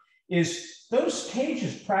ever is those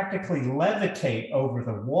cages practically levitate over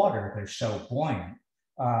the water. They're so buoyant.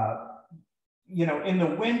 You know, in the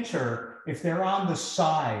winter, if they're on the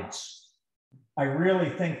sides, I really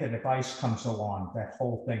think that if ice comes along, that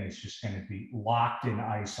whole thing is just going to be locked in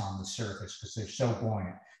ice on the surface because they're so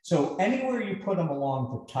buoyant. So anywhere you put them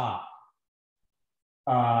along the top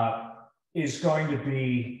is going to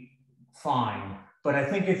be fine. But I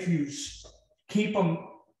think if you keep them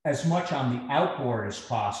as much on the outboard as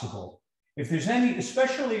possible, if there's any,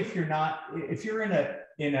 especially if you're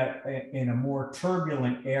in a more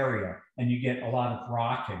turbulent area and you get a lot of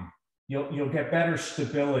rocking, you'll get better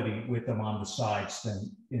stability with them on the sides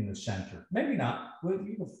than in the center. Maybe not.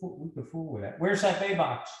 We could fool with that. Where's that bay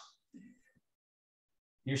box?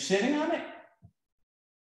 You're sitting on it?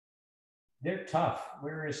 They're tough.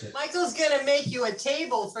 Where is it? Michael's gonna make you a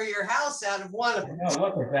table for your house out of one of them. No,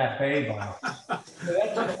 look at that bay box.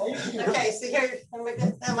 Okay, so here,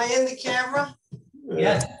 am I in the camera?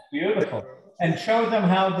 Yes, beautiful. And show them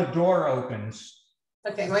how the door opens.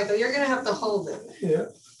 Okay, Michael, you're gonna have to hold it. Yeah.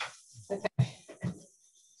 Okay.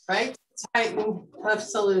 Right? Tighten,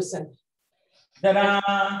 cuffs to loosen.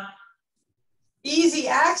 Ta-da! Easy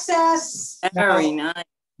access. Very nice.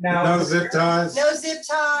 Now, No zip ties. No zip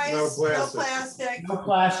ties. No plastic. No plastic. no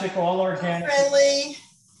plastic, all organic. Friendly.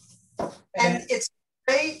 And it's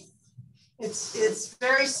great. It's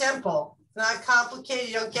very simple. Not complicated.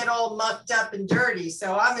 You don't get all mucked up and dirty.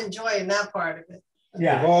 So I'm enjoying that part of it.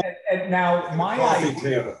 Yeah. And now Coffee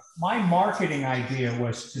table. my marketing idea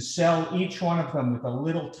was to sell each one of them with a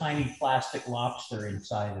little tiny plastic lobster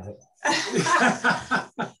inside of it.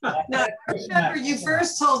 Now, remember you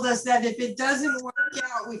first told us that if it doesn't work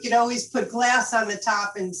out, we could always put glass on the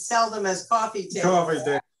top and sell them as coffee tables.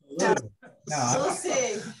 Coffee table. No, We'll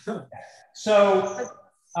see. so,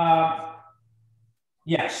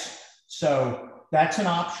 yes, so that's an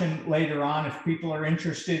option later on. If people are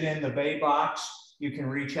interested in the bay box, you can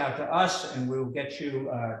reach out to us and we'll get you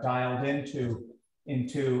dialed into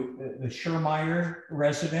the Schirmeyer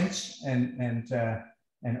residence and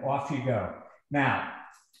off you go. Now,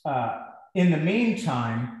 in the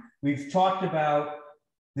meantime, we've talked about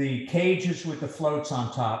the cages with the floats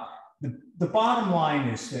on top. The bottom line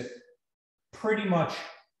is that pretty much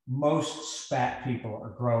most SPAT people are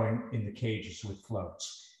growing in the cages with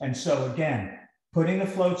floats. And so again, putting the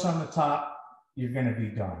floats on the top, you're going to be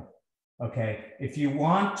done. Okay. If you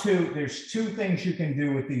want to, there's two things you can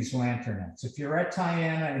do with these lanternettes. If you're at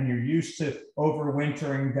Tiana and you're used to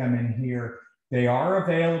overwintering them in here, they are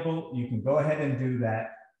available. You can go ahead and do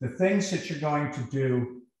that. The things that you're going to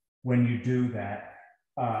do when you do that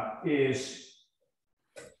is,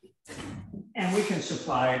 and we can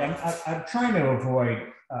supply it. I'm trying to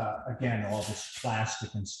avoid, again, all this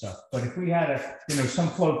plastic and stuff. But if we had some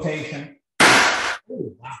flotation,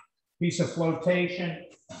 piece of flotation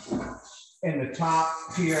in the top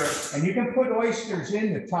tier, and you can put oysters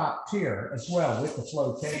in the top tier as well with the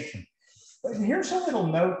flotation. But here's a little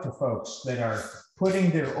note to folks that are putting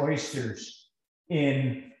their oysters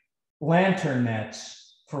in lantern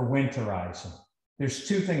nets for winterizing. There's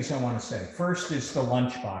two things I want to say. First is the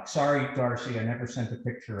lunchbox. Sorry, Darcy, I never sent a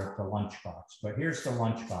picture of the lunchbox, but here's the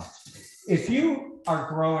lunchbox. If you are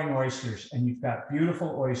growing oysters and you've got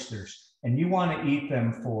beautiful oysters and you want to eat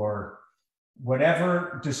them for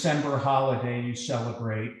whatever December holiday you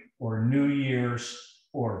celebrate, or New Year's,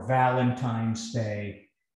 or Valentine's Day,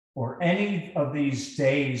 or any of these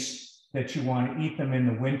days that you want to eat them in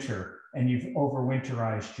the winter and you've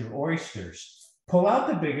overwinterized your oysters, pull out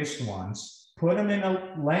the biggest ones, put them in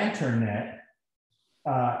a lantern net,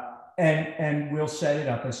 and we'll set it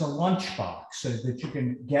up as a lunchbox so that you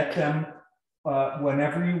can get them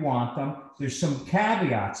whenever you want them. There's some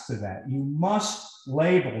caveats to that. You must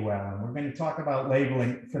label well, and we're going to talk about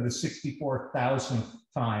labeling for the 64,000th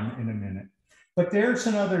time in a minute. But there's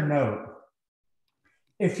another note.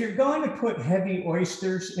 If you're going to put heavy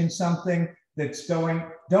oysters in something that's going,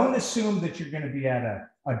 don't assume that you're going to be at a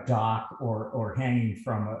dock or hanging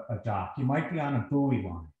from a dock. You might be on a buoy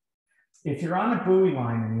line. If you're on a buoy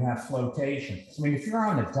line and you have flotation, I mean, if you're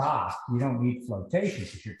on a dock, you don't need flotation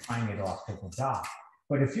because you're tying it off to the dock.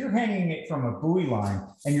 But if you're hanging it from a buoy line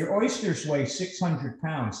and your oysters weigh 600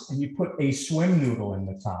 pounds and you put a swim noodle in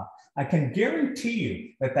the top, I can guarantee you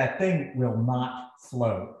that that thing will not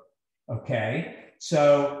float. Okay.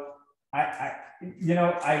 So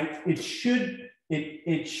it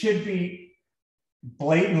should be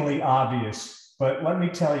blatantly obvious, but let me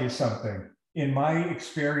tell you something. In my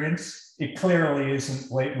experience, it clearly isn't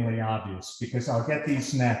blatantly obvious because I'll get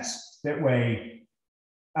these nets that weigh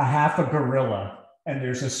a half a gorilla and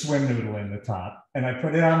there's a swim noodle in the top, and I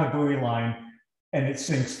put it on the buoy line and it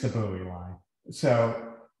sinks the buoy line. So,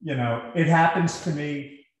 it happens to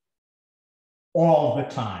me all the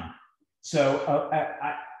time. So,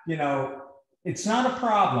 it's not a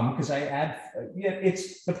problem because I add,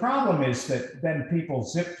 the problem is that then people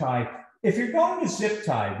zip tie. If you're going to zip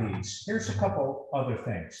tie these, here's a couple other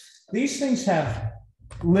things. These things have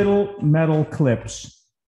little metal clips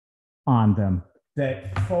on them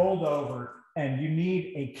that fold over, and you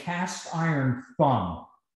need a cast iron thumb.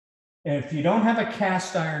 And if you don't have a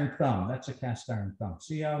cast iron thumb, that's a cast iron thumb.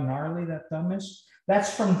 See how gnarly that thumb is?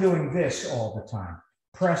 That's from doing this all the time,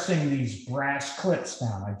 pressing these brass clips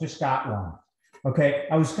down. I just got one. Okay,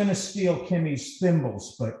 I was going to steal Kimmy's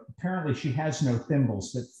thimbles, but apparently she has no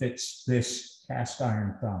thimbles that fits this cast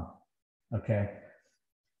iron thumb. Okay,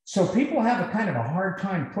 so people have a kind of a hard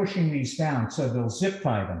time pushing these down, so they'll zip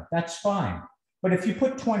tie them. That's fine. But if you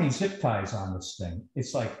put 20 zip ties on this thing,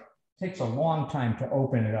 it's like, it takes a long time to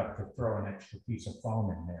open it up to throw an extra piece of foam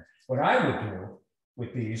in there. What I would do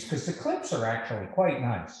with these, because the clips are actually quite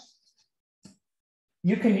nice.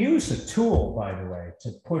 You can use a tool, by the way,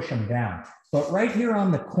 to push them down. But right here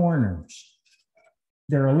on the corners,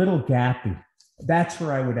 they're a little gappy. That's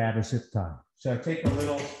where I would add a zip tie. So I take a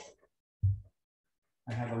little,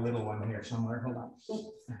 I have a little one here somewhere. Hold on.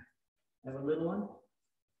 I have a little one.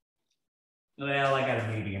 Well, I got a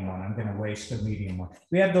medium one. I'm going to waste a medium one.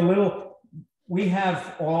 We have the little, we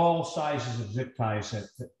have all sizes of zip ties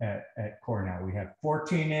at Cornell. We have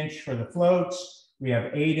 14-inch for the floats. We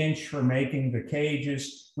have 8-inch for making the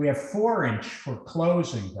cages. We have 4-inch for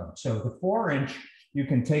closing them. So the 4-inch, you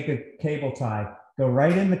can take a cable tie, go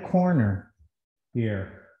right in the corner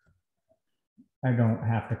here. I don't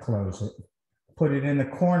have to close it. Put it in the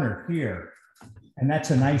corner here. And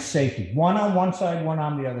that's a nice safety. One on one side, one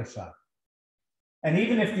on the other side. And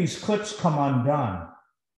even if these clips come undone,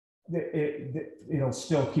 it'll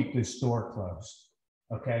still keep this door closed,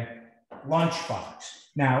 okay? Lunchbox.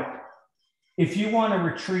 Now, if you want to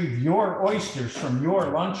retrieve your oysters from your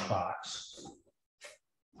lunchbox,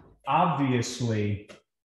 obviously,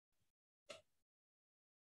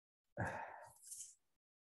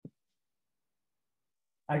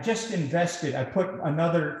 I just invested, I put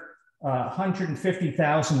another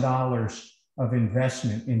 $150,000 of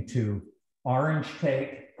investment into orange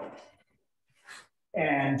tape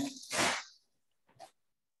and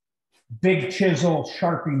big chisel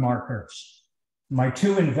Sharpie markers. My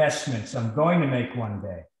two investments I'm going to make one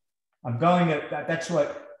day. I'm going to, that's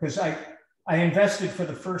what, because I invested for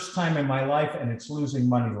the first time in my life and it's losing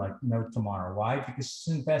money like no tomorrow. Why? Because it's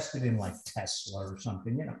invested in like Tesla or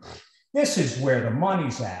something, you know. This is where the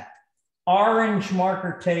money's at. Orange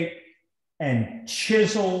marker tape and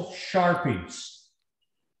chisel Sharpies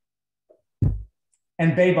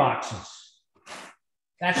and bay boxes.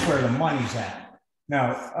 That's where the money's at.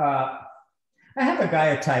 Now, I have a guy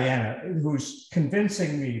at Tiana who's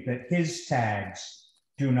convincing me that his tags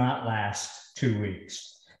do not last 2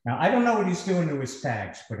 weeks. Now, I don't know what he's doing to his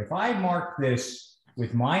tags, but if I mark this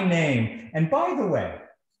with my name, and by the way,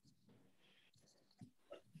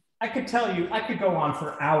 I could tell you, I could go on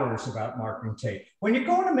for hours about marking tape. When you're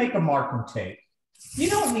going to make a marking tape, you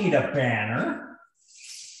don't need a banner.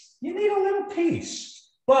 You need a little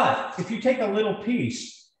piece. But if you take a little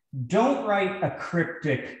piece, don't write a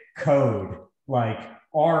cryptic code like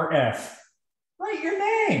RF. Write your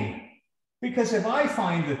name. Because if I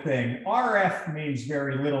find the thing, RF means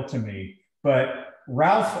very little to me, but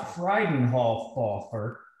Ralph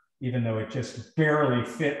Friedenhofer, even though it just barely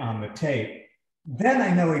fit on the tape, then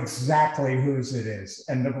I know exactly whose it is.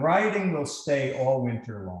 And the writing will stay all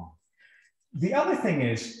winter long. The other thing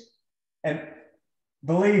is, and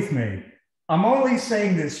believe me, I'm only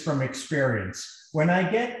saying this from experience. When I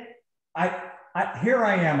get, here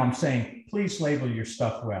I am, I'm saying, please label your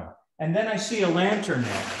stuff well. And then I see a lantern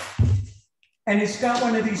net, and it's got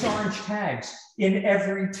one of these orange tags in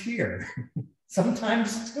every tier,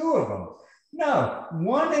 sometimes two of them. No,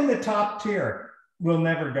 one in the top tier will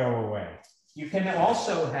never go away. You can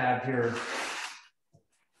also have your,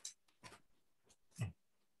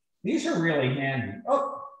 these are really handy.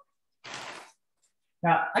 Oh,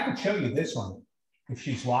 now I could show you this one if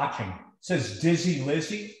she's watching. It says Dizzy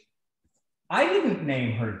Lizzie. I didn't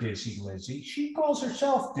name her Dizzy Lizzie. She calls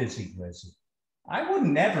herself Dizzy Lizzie. I would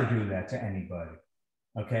never do that to anybody,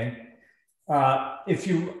 okay? If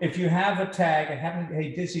you have a tag,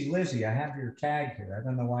 hey, Dizzy Lizzie, I have your tag here. I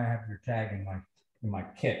don't know why I have your tag in my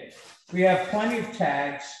kit. We have plenty of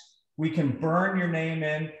tags. We can burn your name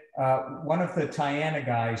in. One of the Tiana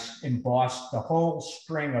guys embossed the whole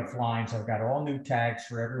string of lines. I've got all new tags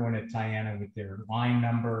for everyone at Tiana with their line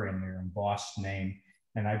number and their embossed name.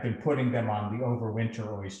 And I've been putting them on the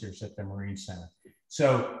overwinter oysters at the Marine Center.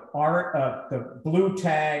 So the blue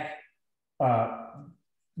tag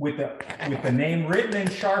with the name written in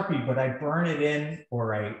Sharpie, but I burn it in,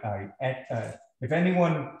 or if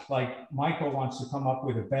anyone like Michael wants to come up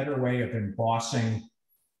with a better way of embossing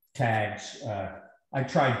tags, I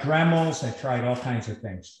tried Dremels, I tried all kinds of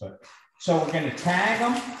things. But so we're going to tag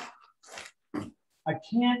them. I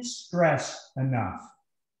can't stress enough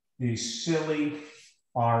these silly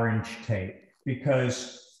orange tape,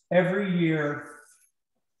 because every year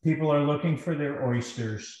people are looking for their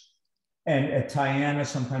oysters, and at Tiana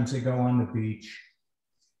sometimes they go on the beach,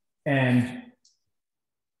 and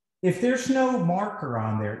if there's no marker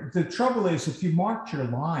on there, the trouble is if you marked your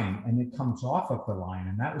line and it comes off of the line,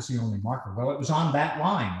 and that was the only marker, well, it was on that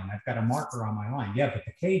line and I've got a marker on my line. Yeah, but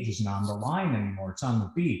the cage isn't on the line anymore, it's on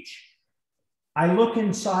the beach. I look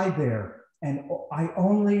inside there and I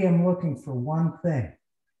only am looking for one thing.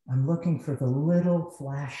 I'm looking for the little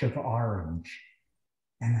flash of orange.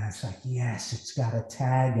 And I was like, yes, it's got a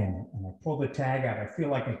tag in it. And I pull the tag out. I feel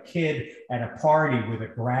like a kid at a party with a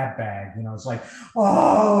grab bag. You know, it's like,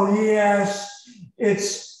 oh yes,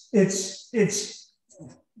 it's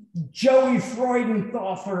Joey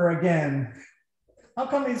Freudenhofer again. How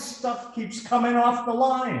come his stuff keeps coming off the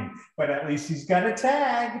line? But at least he's got a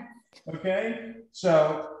tag, okay?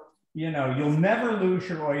 So, you know, you'll never lose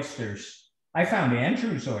your oysters. I found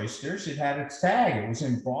Andrew's oysters. It had its tag. It was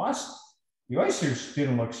embossed. The oysters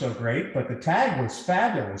didn't look so great, but the tag was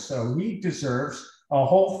fabulous. So he deserves a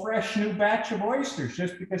whole fresh new batch of oysters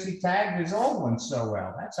just because he tagged his old ones so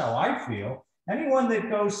well. That's how I feel. Anyone that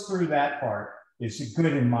goes through that part is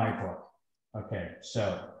good in my book. Okay,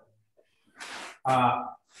 so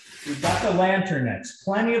we've got the lantern nets.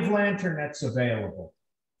 Plenty of lantern nets available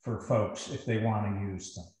for folks if they want to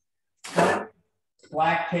use them.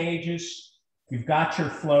 black cages, you've got your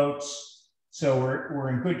floats, so we're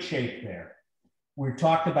in good shape there. We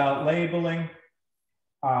talked about labeling.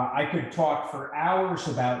 I could talk for hours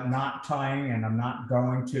about knot tying, and I'm not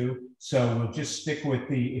going to. So we'll just stick with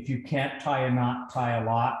the, if you can't tie a knot, tie a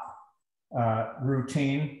lot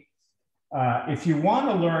routine. If you want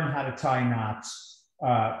to learn how to tie knots,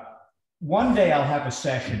 one day I'll have a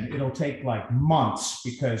session. It'll take like months,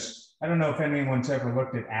 because I don't know if anyone's ever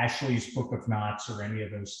looked at Ashley's Book of Knots or any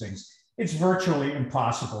of those things. It's virtually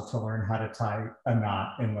impossible to learn how to tie a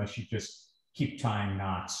knot unless you just keep tying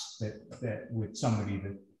knots that with somebody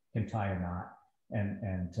that can tie a knot.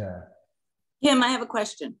 And Kim, I have a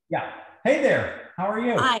question. yeah. Hey there, how are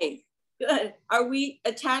you? Hi, good. Are we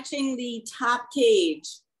attaching the top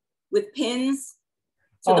cage with pins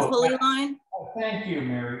to the pulley line? Oh, thank you,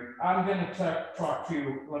 Mary. I'm gonna talk to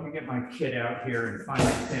you. Let me get my kit out here and find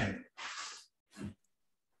a pin.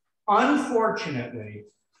 Unfortunately,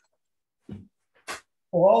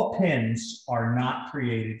 all pins are not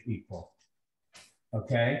created equal.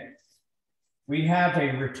 Okay, we have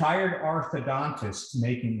a retired orthodontist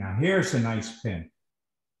making, now here's a nice pin.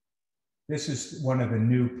 This is one of the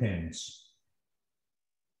new pins.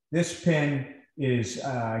 This pin is,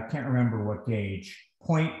 I can't remember what gauge,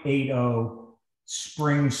 0.80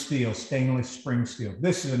 spring steel, stainless spring steel.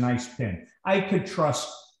 This is a nice pin. I could trust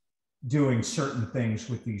doing certain things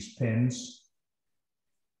with these pins,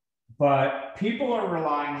 but people are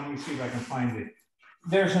relying, let me see if I can find it.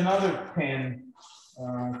 There's another pin.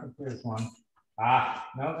 I think there's one. Ah,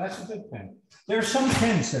 no, that's a good pin. There's some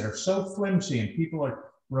pins that are so flimsy and people are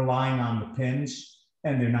relying on the pins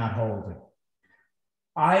and they're not holding.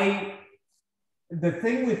 The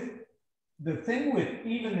thing with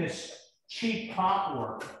even this cheap top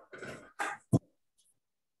work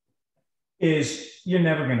is you're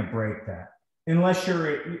never going to break that unless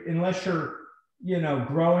you're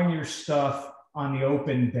growing your stuff on the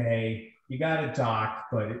open bay. You got a dock,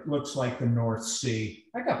 but it looks like the North Sea.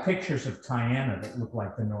 I got pictures of Tiana that look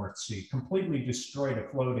like the North Sea, completely destroyed a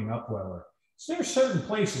floating upweller. So there are certain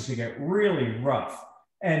places that get really rough.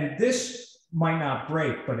 And this might not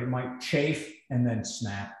break, but it might chafe and then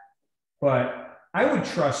snap. But I would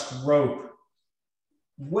trust rope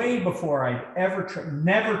way before I'd ever,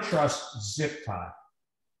 never trust zip tie.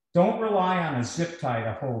 Don't rely on a zip tie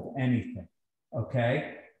to hold anything,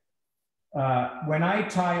 okay? When I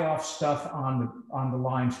tie off stuff on the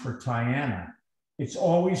lines for Tiana, it's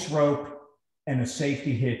always rope and a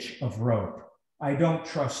safety hitch of rope. I don't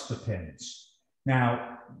trust the pins.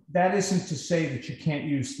 Now, that isn't to say that you can't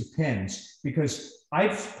use the pins, because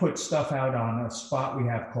I've put stuff out on a spot we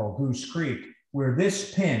have called Goose Creek, where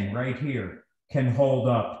this pin right here can hold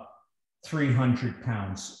up 300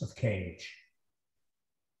 pounds of cage,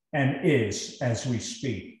 and is as we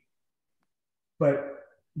speak. But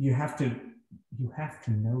you have to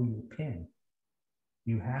know your pin.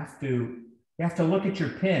 You have to look at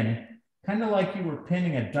your pin, kind of like you were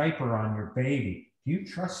pinning a diaper on your baby. Do you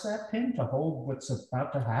trust that pin to hold what's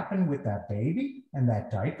about to happen with that baby and that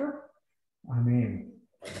diaper? I mean,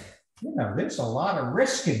 there's a lot of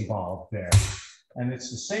risk involved there. And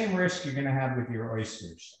it's the same risk you're going to have with your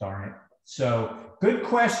oysters, darn it. So good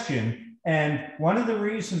question. And one of the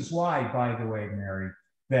reasons why, by the way, Mary,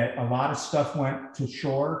 that a lot of stuff went to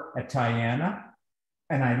shore at Tiana,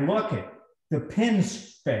 and I look at the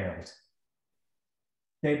pins failed.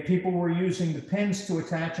 People were using the pins to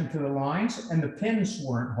attach them to the lines, and the pins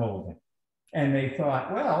weren't holding. And they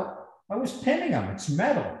thought, well, I was pinning them, it's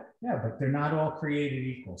metal. Yeah, but they're not all created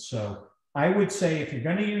equal. So I would say if you're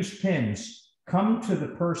going to use pins, come to the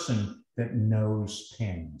person that knows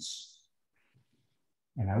pins.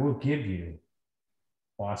 And I will give you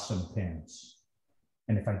awesome pins.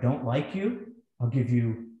 And if I don't like you, I'll give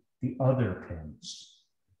you the other pins.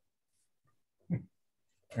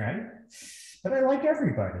 Right? But I like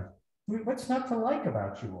everybody. What's not to like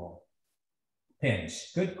about you all?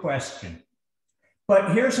 Pins. Good question.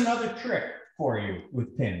 But here's another trick for you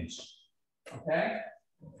with pins. Okay?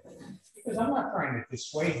 Because I'm not trying to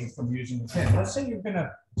dissuade you from using the pin. Let's say you're going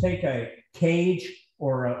to take a cage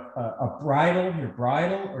or a bridle, your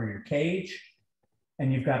bridle or your cage,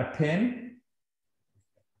 and you've got a pin.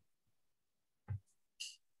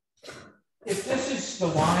 If this is the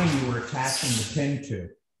line you were attaching the pin to,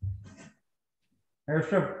 here's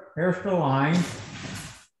the line.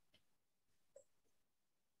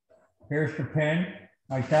 Here's the pin,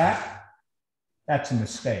 like that. That's a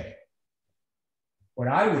mistake. What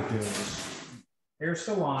I would do is, here's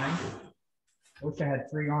the line. I wish I had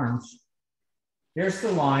 3 arms. Here's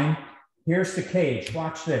the line. Here's the cage.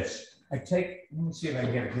 Watch this. Let me see if I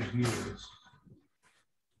can get a good view of this.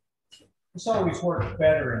 This always works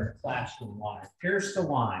better in the classroom line. Here's the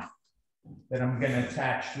line that I'm going to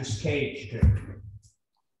attach this cage to.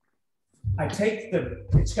 I take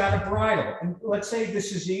it's got a bridle, and let's say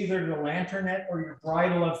this is either the lanternette or your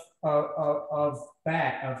bridle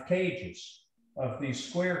of cages, of these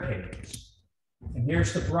square cages. And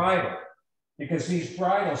here's the bridle, because these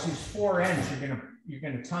bridles, these 4 ends, you're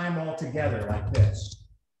gonna tie them all together like this.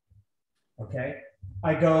 Okay,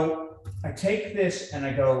 I take this and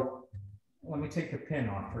I go, let me take the pin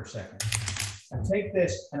off for a second. I take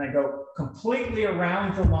this and I go completely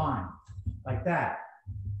around the line, like that.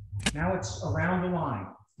 Now it's around the line.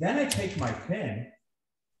 Then I take my pin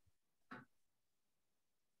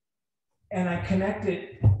and I connect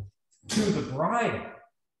it to the bridle.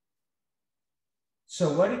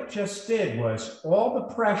 So what it just did was all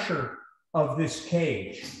the pressure of this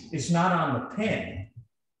cage is not on the pin,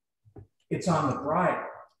 it's on the bridle.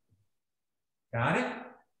 Got it?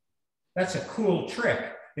 That's a cool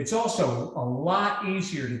trick. It's also a lot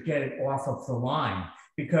easier to get it off of the line,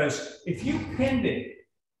 because if you pinned it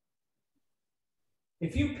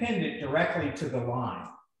directly to the line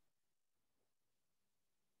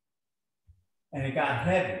and it got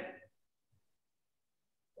heavy,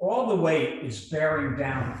 all the weight is bearing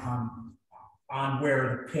down on where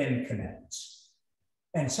the pin connects.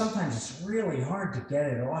 And sometimes it's really hard to get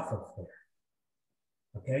it off of there.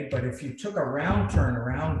 Okay, but if you took a round turn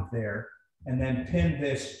around there and then pinned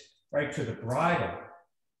this right to the bridle,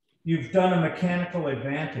 you've done a mechanical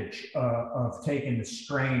advantage of taking the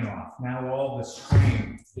strain off. Now all the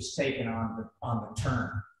strain is taken on the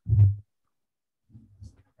turn.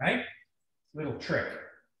 Right? Little trick.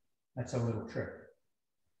 That's a little trick.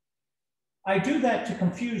 I do that to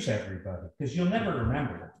confuse everybody, because you'll never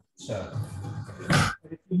remember it. So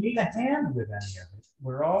if you need a hand with any of it,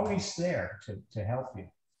 we're always there to help you.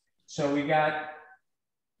 So we got,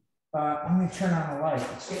 I'm going to turn on the light.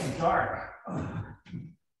 It's getting dark.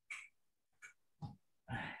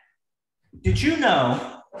 Did you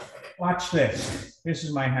know, watch this. This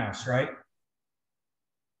is my house, right?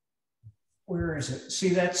 Where is it? See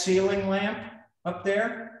that ceiling lamp up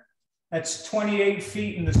there? That's 28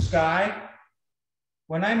 feet in the sky.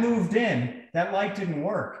 When I moved in, that light didn't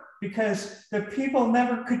work because the people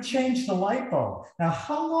never could change the light bulb. Now,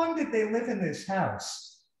 how long did they live in this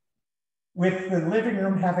house with the living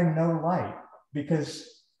room having no light?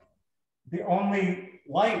 Because the only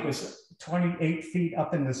light was 28 feet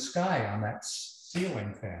up in the sky on that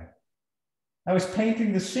ceiling fan. I was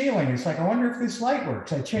painting the ceiling. It's like, I wonder if this light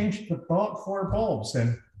works. I changed the 4 bulbs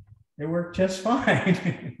and it worked just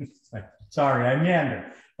fine. Like, sorry, I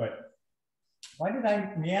meandered, but why did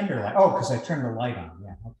I meander? Like, oh, because I turned the light on.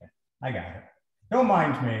 Yeah, okay, I got it. Don't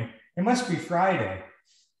mind me. It must be Friday.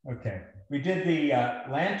 Okay, we did the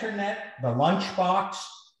lanternette, the lunchbox,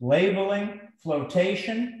 labeling,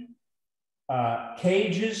 flotation,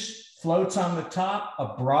 cages, floats on the top,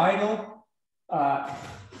 a bridle.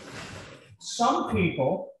 Some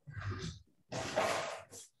people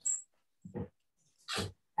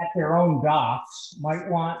at their own docks might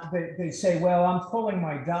want, they say, well, I'm pulling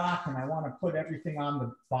my dock and I want to put everything on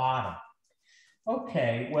the bottom.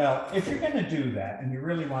 Okay, well, if you're going to do that and you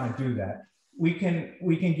really want to do that, we can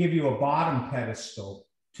give you a bottom pedestal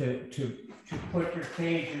to put your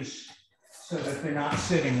cages so that they're not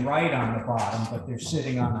sitting right on the bottom, but they're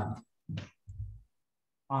sitting on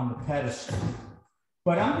the pedestal.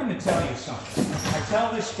 But I'm going to tell you something. I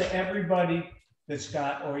tell this to everybody that's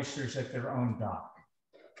got oysters at their own dock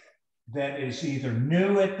that is either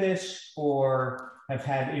new at this or have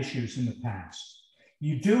had issues in the past.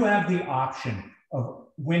 You do have the option of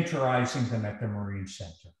winterizing them at the Marine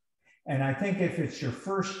Center. And I think if it's your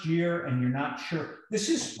first year and you're not sure, this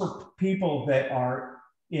is for people that are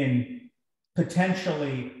in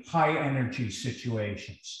potentially high energy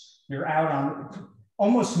situations. You're out on,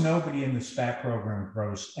 almost nobody in the SPAT program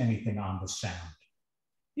grows anything on the sound.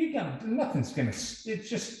 Nothing's gonna,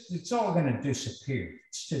 it's all gonna disappear.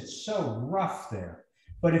 It's so rough there.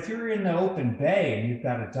 But if you're in the open bay and you've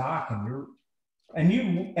got a dock and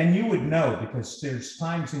you would know, because there's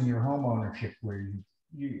times in your home ownership where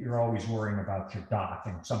you're always worrying about your dock,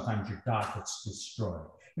 and sometimes your dock gets destroyed.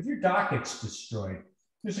 If your dock gets destroyed,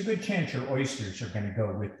 there's a good chance your oysters are gonna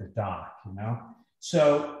go with the dock, you know?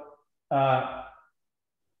 So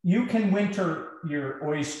you can winter your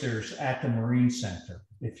oysters at the Marine Center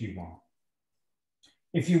if you want.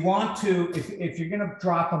 If you want to, if you're gonna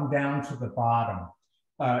drop them down to the bottom,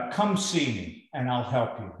 come see me and I'll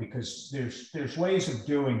help you, because there's ways of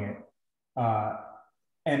doing it.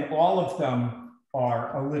 And all of them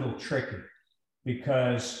are a little tricky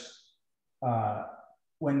because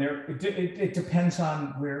when they're, it depends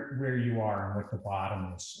on where you are and what the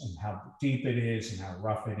bottom is and how deep it is and how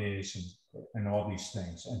rough it is and all these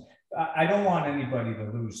things. And I don't want anybody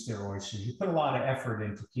to lose their oysters. You put a lot of effort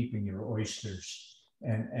into keeping your oysters,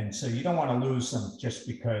 and so you don't want to lose them just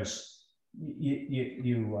because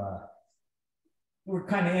you were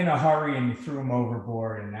kind of in a hurry and you threw them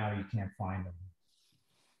overboard and now you can't find them.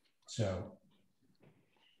 So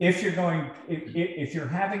if you're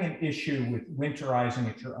having an issue with winterizing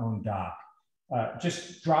at your own dock,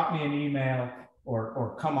 just drop me an email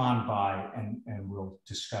or come on by and we'll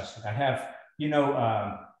discuss it. I have,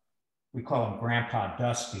 we call him Grandpa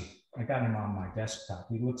Dusty. I got him on my desktop.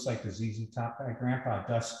 He looks like the ZZ Top guy, Grandpa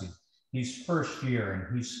Dusty. He's first year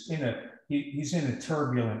and he's in a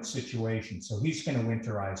turbulent situation. So he's going to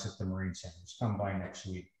winterize at the Marine Center. He's come by next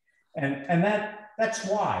week. And that's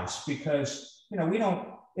wise because, we don't,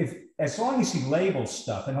 as long as he labels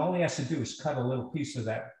stuff and all he has to do is cut a little piece of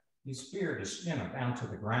that, his beard is, down to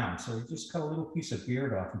the ground. So he just cut a little piece of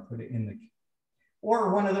beard off and put it in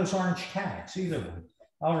or one of those orange tags, either one.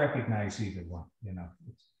 I'll recognize either one,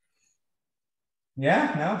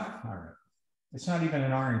 Yeah, no, all right. It's not even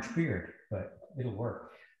an orange beard, but it'll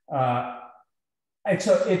work.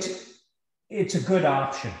 It's a good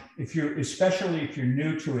option especially if you're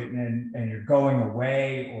new to it and you're going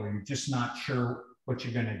away or you're just not sure what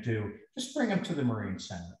you're going to do. Just bring them to the Marine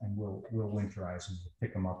Center and we'll winterize them. We'll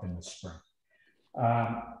pick them up in the spring.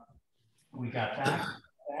 We got that.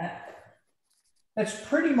 That's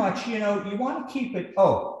pretty much, you want to keep it.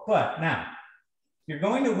 Oh, but now you're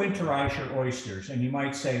going to winterize your oysters and you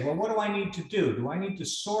might say, well, what do I need to do? Do I need to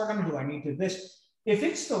sort them? Do I need to this? If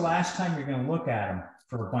it's the last time you're going to look at them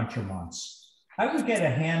for a bunch of months, I would get a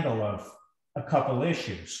handle of a couple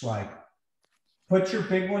issues, like put your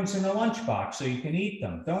big ones in a lunchbox so you can eat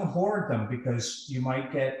them. Don't hoard them because you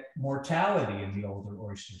might get mortality in the older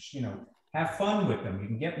oysters. Have fun with them. You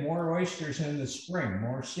can get more oysters in the spring,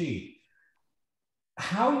 more seed.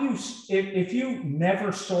 If you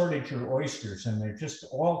never sorted your oysters and they're just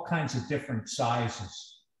all kinds of different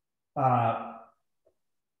sizes, I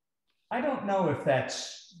don't know if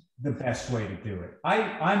that's the best way to do it.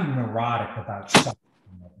 I'm neurotic about stuff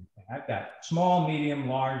and everything. I've got small, medium,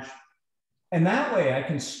 large, and that way I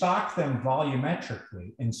can stock them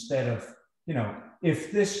volumetrically instead of,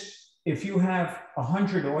 if you have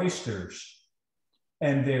 100 oysters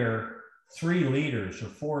and they're 3 liters or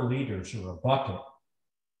 4 liters or a bucket,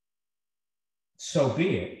 so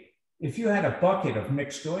be it. If you had a bucket of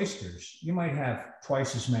mixed oysters, you might have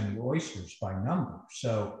twice as many oysters by number.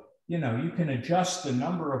 So, you can adjust the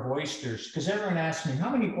number of oysters because everyone asks me, how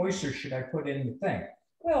many oysters should I put in the thing?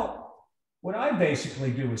 Well, what I basically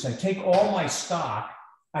do is I take all my stock,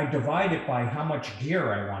 I divide it by how much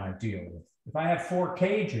gear I want to deal with. If I have 4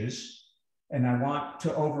 cages and I want to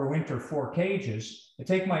overwinter 4 cages, I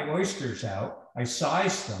take my oysters out, I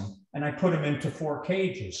size them, and I put them into 4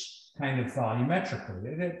 cages. Kind of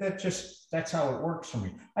volumetrically. That's how it works for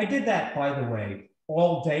me. I did that, by the way,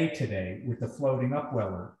 all day today with the floating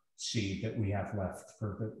upweller seed that we have left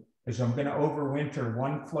because I'm going to overwinter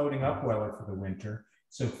 1 floating upweller for the winter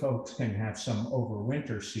so folks can have some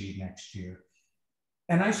overwinter seed next year.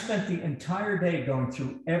 And I spent the entire day going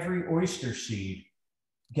through every oyster seed,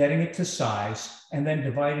 getting it to size, and then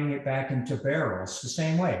dividing it back into barrels the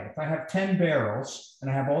same way. If I have 10 barrels and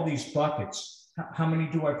I have all these buckets, how many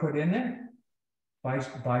do I put in there? By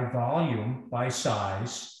volume, by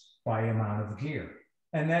size, by amount of gear.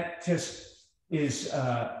 And that just is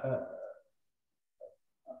a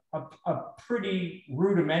pretty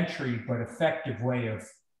rudimentary but effective way of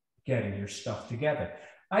getting your stuff together.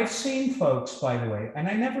 I've seen folks, by the way, and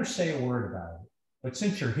I never say a word about it, but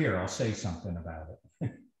since you're here, I'll say something about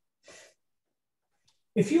it.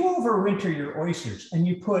 If you overwinter your oysters and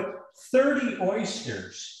you put 30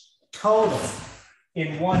 oysters total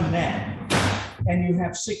in 1 net, and you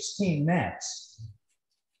have 16 nets,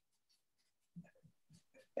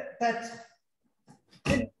 that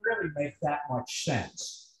didn't really make that much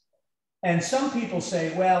sense. And some people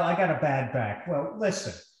say, well, I got a bad back. Well,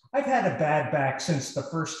 listen, I've had a bad back since the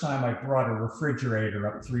first time I brought a refrigerator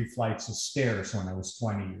up 3 flights of stairs when I was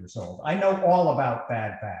 20 years old. I know all about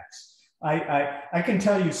bad backs. I can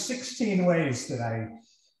tell you 16 ways that I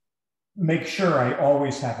make sure I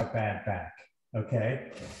always have a bad back,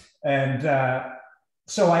 okay? And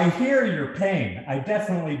so I hear your pain, I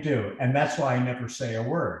definitely do. And that's why I never say a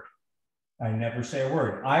word. I never say a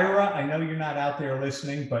word. Ira, I know you're not out there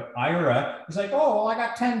listening, but Ira is like, oh, well, I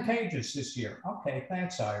got 10 pages this year. Okay,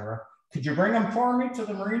 thanks, Ira. Could you bring them for me to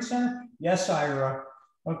the Marine Center? Yes, Ira.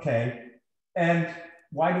 Okay. And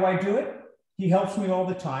why do I do it? he helps me all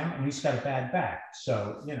the time, and he's got a bad back.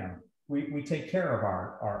 So, you know, we take care of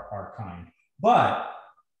our kind. But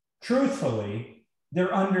truthfully, they're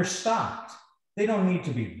understocked. They don't need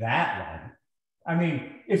to be that low. I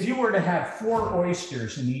mean, if you were to have 4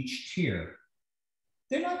 oysters in each tier,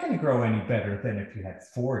 they're not going to grow any better than if you had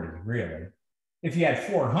 40, really. If you had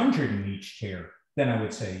 400 in each tier, then I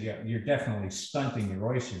would say, yeah, you're definitely stunting your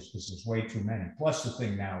oysters because there's way too many. Plus the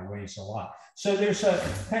thing now weighs a lot. So there's a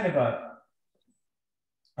kind of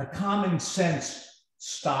a common sense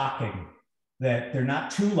stocking that they're not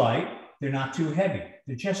too light, they're not too heavy.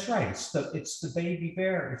 They're just right. It's the baby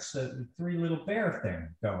bear, it's the 3 little bear thing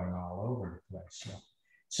going all over the place.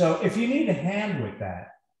 So if you need a hand with that,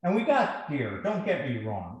 and we got gear, don't get me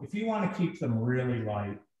wrong. If you want to keep them really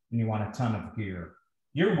light and you want a ton of gear,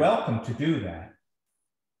 you're welcome to do that.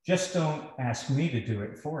 Just don't ask me to do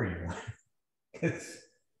it for you.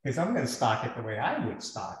 Because I'm going to stock it the way I would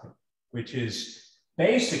stock it, which is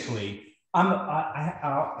basically,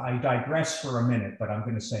 I digress for a minute, but I'm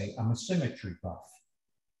going to say I'm a symmetry buff.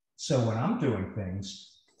 So when I'm doing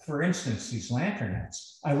things, for instance, these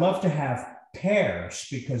lanternettes, I love to have pairs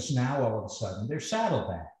because now all of a sudden they're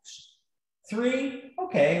saddlebags. 3,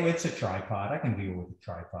 okay, well, it's a tripod. I can deal with a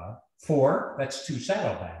tripod. 4, that's 2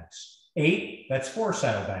 saddlebags. 8, that's 4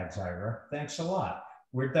 saddlebags, Ira. Thanks a lot.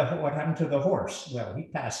 What happened to the horse? Well, he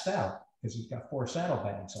passed out because he's got 4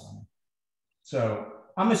 saddlebags on him. So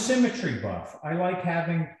I'm a symmetry buff. I like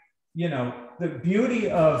having, you know, the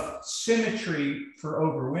beauty of symmetry for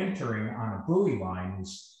overwintering on a buoy line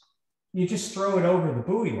is you just throw it over the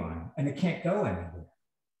buoy line and it can't go anywhere.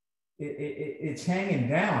 It's hanging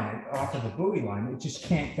down off of the buoy line. It just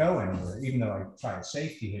can't go anywhere, even though I try a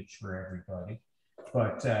safety hitch for everybody.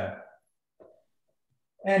 But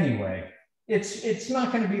anyway, it's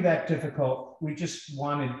not going to be that difficult. We just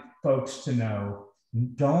wanted folks to know,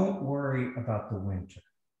 don't worry about the winter,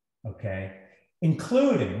 okay?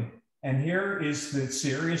 Including, and here is the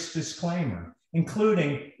serious disclaimer,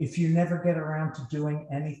 including if you never get around to doing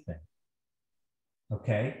anything,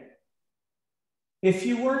 okay? If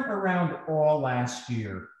you weren't around all last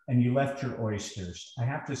year and you left your oysters, I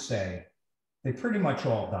have to say, they pretty much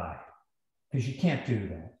all died because you can't do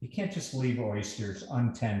that. You can't just leave oysters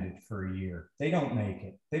untended for a year. They don't make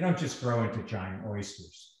it. They don't just grow into giant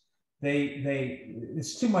oysters.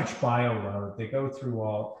 It's too much bio load. They go through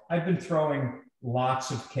I've been throwing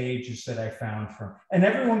lots of cages that I found from, and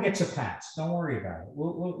everyone gets a pass. Don't worry about it.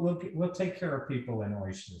 We'll take care of people in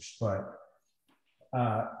oysters, but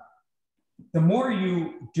the more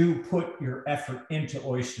you do put your effort into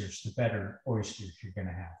oysters, the better oysters you're going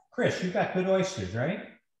to have. Chris, you got good oysters, right?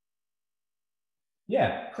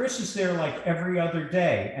 Yeah, Chris is there like every other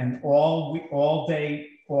day and all day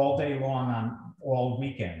long on all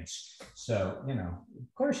weekends. So, you know,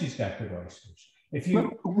 of course he's got good oysters. If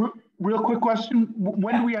you real quick question,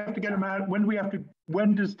 when do we have to get them out?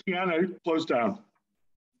 When does Tiana close down?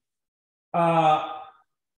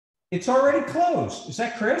 It's already closed. Is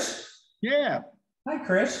that Chris? Yeah. Hi,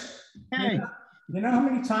 Chris. Hey. You know how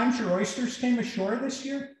many times your oysters came ashore this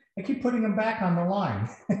year? I keep putting them back on the line.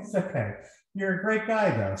 It's okay. You're a great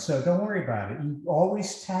guy though, so don't worry about it. You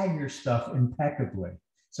always tag your stuff impeccably.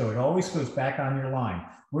 So it always goes back on your line.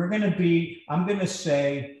 I'm gonna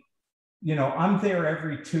say, you know, I'm there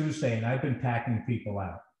every Tuesday and I've been packing people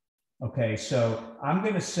out. Okay, so I'm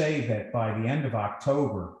gonna say that by the end of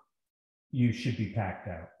October, you should be packed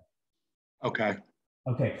out. Okay.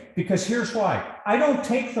 Okay, because here's why. I don't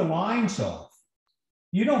take the lines off.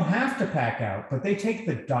 You don't have to pack out, but they take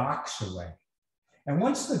the docks away. And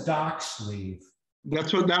once the docks leave,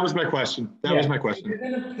 that was my question. That was my question.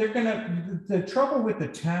 The trouble with the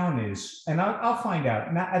town is, and I'll find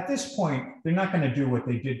out. Now, at this point, they're not going to do what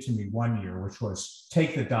they did to me one year, which was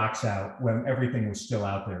take the docks out when everything was still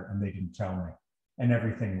out there and they didn't tell me. And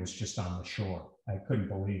everything was just on the shore. I couldn't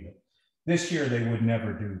believe it. This year, they would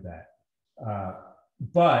never do that.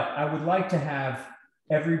 But I would like to have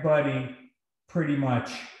everybody pretty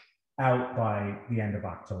much out by the end of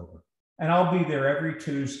October. And I'll be there every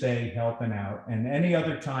Tuesday helping out. And any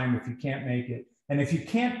other time, if you can't make it, and if you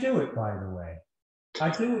can't do it, by the way, I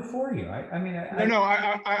do it for you. I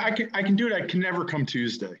can do it. I can never come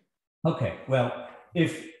Tuesday. Okay. Well,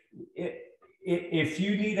 if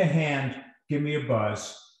you need a hand, give me a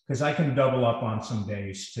buzz because I can double up on some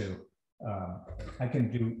days too. I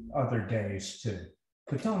can do other days too,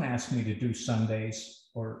 but don't ask me to do Sundays.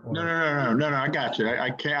 No, I got you. I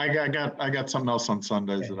got something else on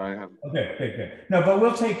Sundays that I have. Okay, good. No, but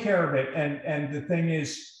we'll take care of it. And the thing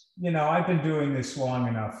is, you know, I've been doing this long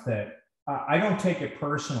enough that I don't take it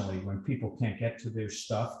personally when people can't get to their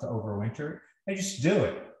stuff to overwinter. I just do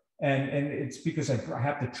it. And it's because I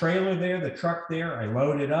have the trailer there, the truck there, I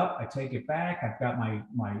load it up, I take it back. I've got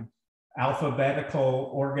my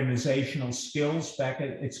alphabetical organizational skills back.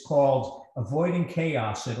 It's called avoiding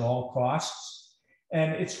chaos at all costs.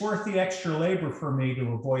 And it's worth the extra labor for me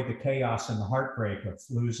to avoid the chaos and the heartbreak of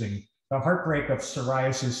losing, the heartbreak of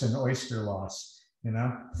psoriasis and oyster loss, you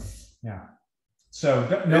know? Yeah.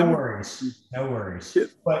 So no worries, no worries.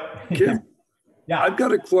 But Kim, yeah, I've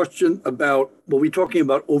got a question about, well, we're talking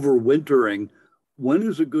about overwintering. When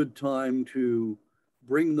is a good time to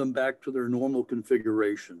bring them back to their normal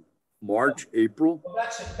configuration? March, April? well,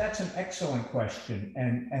 that's an excellent question.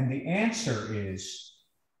 And the answer is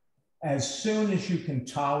as soon as you can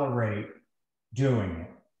tolerate doing it.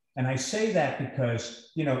 And I say that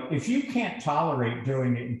because, you know, if you can't tolerate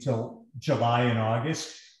doing it until July and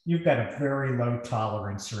August, you've got a very low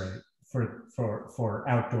tolerance rate for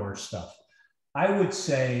outdoor stuff. I would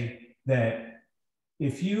say that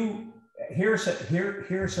if you, here's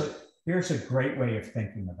a great way of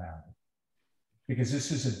thinking about it, because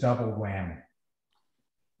this is a double whammy.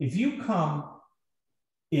 If you come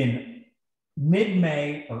in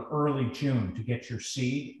mid-May or early June to get your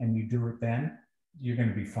seed and you do it then, you're going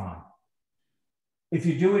to be fine. If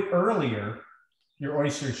you do it earlier, your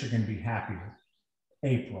oysters are going to be happier.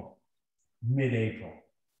 April, mid-April.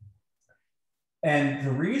 And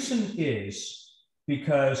the reason is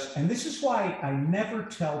because, and this is why I never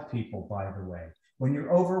tell people, by the way, when you're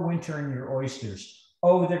overwintering your oysters,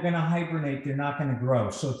 oh, they're going to hibernate, they're not going to grow.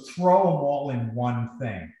 So throw them all in one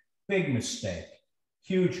thing. Big mistake,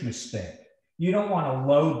 huge mistake. You don't want to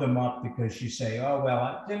load them up because you say, oh,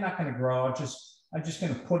 well, they're not going to grow. I'm just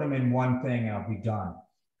going to put them in one thing and I'll be done.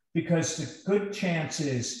 Because the good chance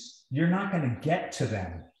is you're not going to get to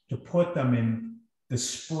them to put them in the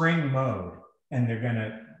spring mode and they're going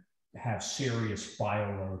to have serious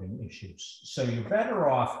bioloading issues. So you're better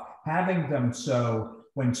off having them so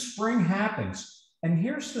when spring happens, and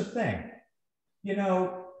here's the thing, you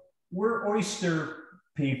know, we're oyster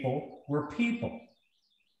people, we're people.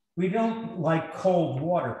 We don't like cold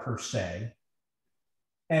water per se.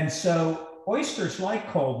 And so oysters like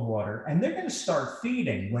cold water, and they're going to start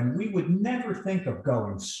feeding when we would never think of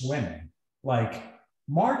going swimming. Like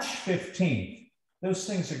March 15th, those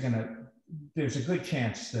things are going to, there's a good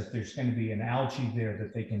chance that there's going to be an algae there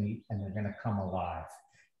that they can eat and they're going to come alive.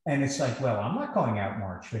 And it's like, well, I'm not going out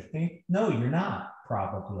March 15th. No, you're not,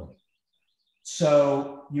 probably.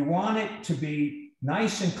 So you want it to be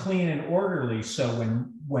nice and clean and orderly. So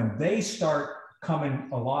when they start coming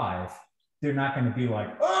alive, they're not going to be like,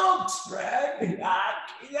 oops, right?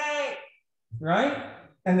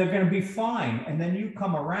 And they're going to be fine. And then you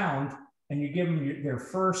come around and you give them their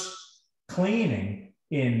first cleaning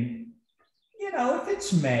in, you know, if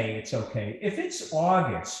it's May, it's okay. If it's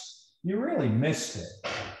August, you really missed it.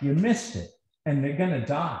 You missed it. And they're going to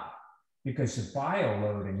die because the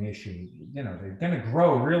bioloading issue, you know, they're going to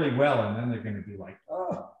grow really well and then they're going to be like,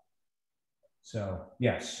 oh. So,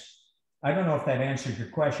 yes. I don't know if that answered your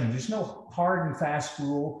question. There's no hard and fast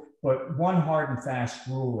rule, but one hard and fast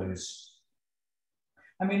rule is,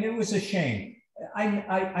 I mean, it was a shame.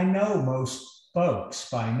 I know most folks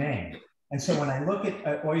by name. And so when I look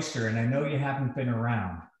at oyster, and I know you haven't been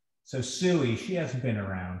around, so Suey, she hasn't been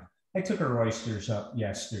around. I took her oysters up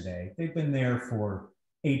yesterday. They've been there for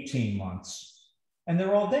 18 months and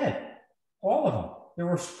they're all dead. All of them. There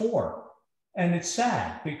were 4. And it's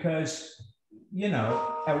sad because, you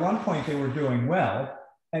know, at one point they were doing well,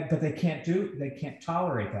 but they can't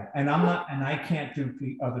tolerate that. And I can't do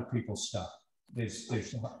other people's stuff. There's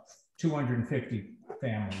 250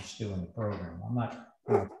 families doing the program. I'm not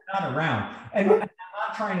around. And I'm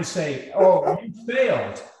not trying to say, oh, you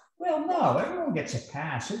failed. Well, no, everyone gets a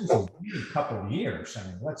pass. It was a weird couple of years. I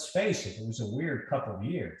mean, let's face it, it was a weird couple of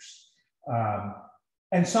years.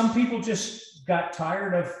 And some people just got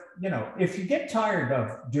tired of, you know, if you get tired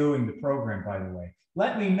of doing the program, by the way,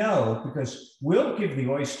 let me know because we'll give the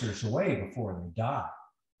oysters away before they die.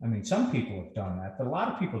 I mean, some people have done that, but a lot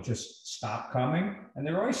of people just stop coming and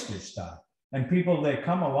their oysters die. And people that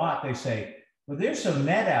come a lot, they say, well, there's some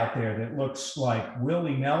net out there that looks like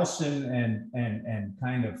Willie Nelson and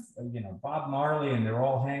kind of, you know, Bob Marley, and they're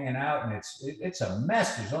all hanging out, and it's a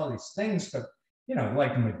mess. There's all these things, but you know,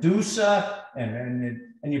 like Medusa, and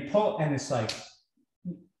you pull, and it's like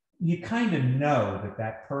you kind of know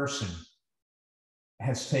that person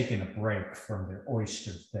has taken a break from their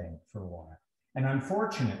oyster thing for a while. And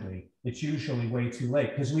unfortunately, it's usually way too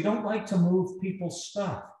late because we don't like to move people's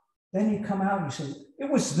stuff. Then you come out and you say, it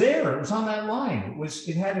was there, it was on that line.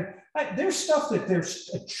 There's stuff that there's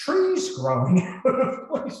trees growing out of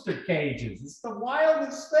oyster cages. It's the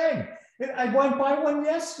wildest thing. I went by one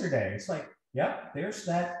yesterday. It's like, yep, there's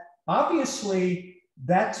that. Obviously,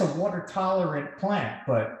 that's a water tolerant plant,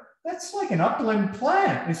 but that's like an upland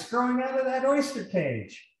plant. It's growing out of that oyster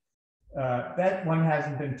cage. That one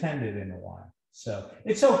hasn't been tended in a while. So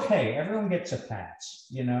it's okay. Everyone gets a pass,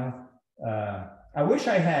 you know. I wish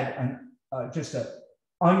I had just an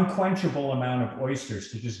unquenchable amount of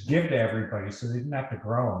oysters to just give to everybody so they didn't have to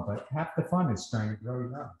grow them. But half the fun is trying to grow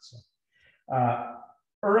your own. So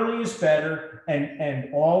early is better,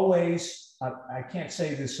 and always. I can't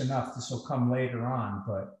say this enough. This will come later on,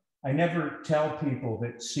 but I never tell people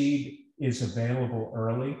that seed is available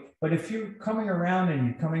early. But if you're coming around and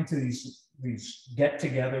you're coming to these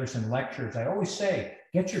get-togethers and lectures, I always say,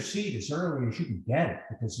 get your seed as early as you can get it,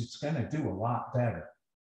 because it's going to do a lot better.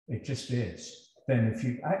 It just is. Than if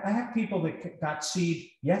you, I have people that got seed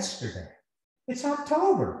yesterday. It's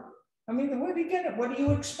October. I mean, what do you get? What do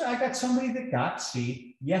you expect? I got somebody that got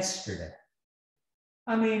seed yesterday.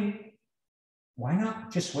 I mean, why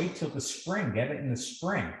not just wait till the spring? Get it in the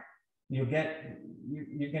spring. You're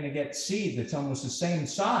going to get seed that's almost the same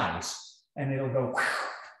size, and it'll go.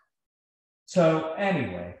 So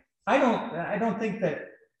anyway, I don't think that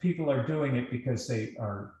people are doing it because they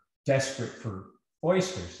are desperate for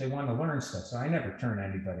oysters. They want to learn stuff. So I never turn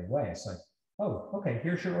anybody away. It's like, oh, okay,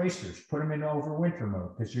 here's your oysters. Put them in overwinter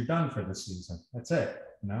mode because you're done for the season. That's it,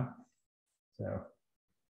 you know? So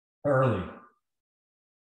early.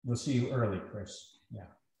 We'll see you early, Chris. Yeah,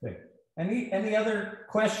 good. Any other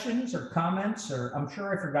questions or comments? Or I'm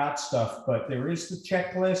sure I forgot stuff, but there is the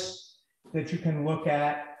checklist that you can look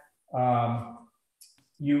at.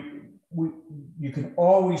 You can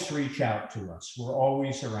always reach out to us. We're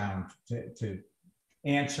always around to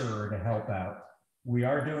answer or to help out. We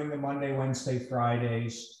are doing the Monday, Wednesday,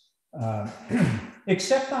 Fridays,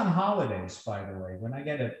 except on holidays, by the way. When I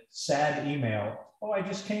get a sad email, oh, I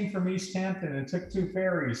just came from East Hampton and took 2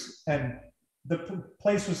 ferries and the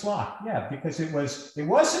place was locked. Yeah, because it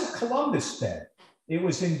wasn't Columbus Day. It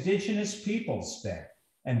was Indigenous Peoples Day.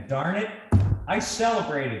 And darn it, I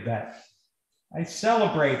celebrated that. I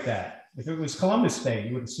celebrate that. If it was Columbus Day,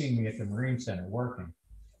 you would have seen me at the Marine Center working.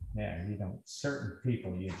 Yeah, you don't, certain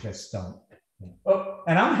people, you just don't. Oh,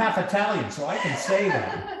 and I'm half Italian, so I can say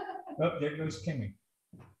that. Oh, there goes Kimmy.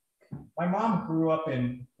 My mom grew up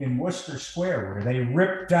in Worcester Square, where they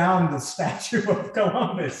ripped down the statue of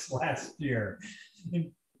Columbus last year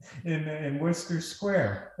in Worcester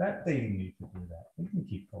Square. That they didn't need to do that. They can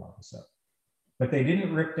keep Columbus up, but they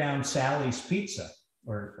didn't rip down Sally's Pizza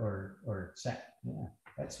yeah,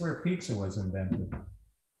 that's where pizza was invented.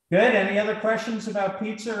 Good. Any other questions about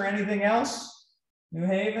pizza or anything else? New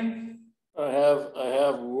Haven. I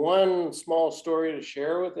have one small story to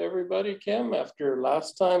share with everybody, Kim, after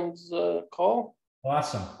last time's call.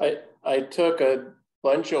 Awesome. I took a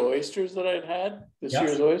bunch of oysters that I'd had, this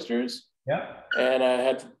year's oysters. Yep. And I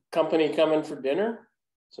had company coming for dinner.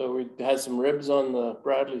 So we had some ribs on the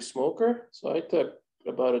Bradley smoker. So I took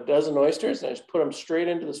about a dozen oysters and I just put them straight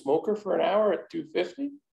into the smoker for an hour at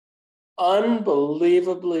 250.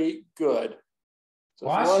 Unbelievably good. So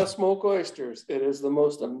awesome. If you want to smoke oysters, it is the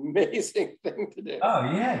most amazing thing to do. Oh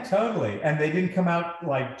yeah, totally. And they didn't come out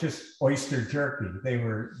like just oyster jerky. They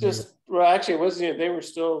were well, actually, it wasn't. They were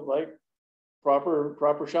still like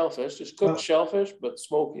proper shellfish, just cooked shellfish, but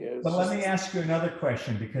smoky. But let me ask you another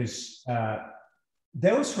question, because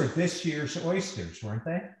those were this year's oysters, weren't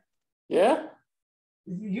they? Yeah.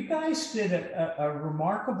 You guys did a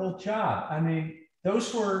remarkable job. I mean,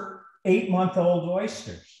 those were 8-month-old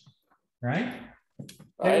oysters, right?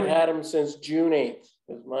 I'd had them since June 8th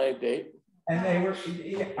is my date. And they were,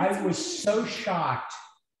 I was so shocked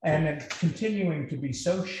and continuing to be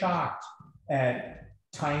so shocked at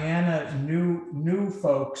Tiana new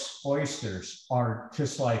folks oysters are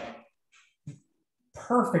just like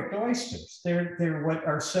perfect oysters. They're what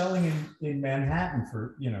are selling in Manhattan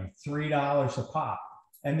for, $3 a pop.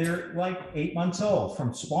 And they're like 8 months old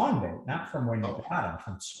from spawn date, not from when you got them,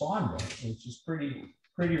 from spawn date, which is pretty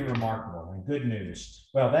remarkable and good news.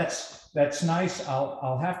 Well, that's nice.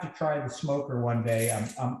 I'll have to try the smoker one day.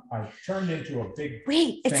 I've turned into a big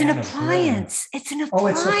it's an appliance. It's an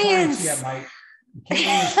appliance. Oh, it's an appliance.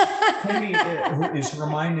 Yeah, Kimmy is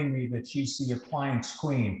reminding me that she's the appliance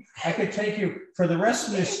queen. I could take you for the rest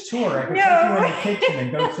of this tour. I could take you in the kitchen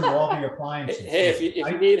and go through all the appliances. Hey, if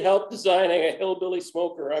you need help designing a hillbilly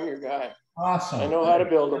smoker, I'm your guy. Awesome. I know how to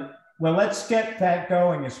build them. Well, let's get that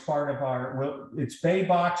going as part of our. It's bay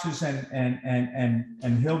boxes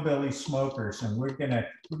and hillbilly smokers, and we're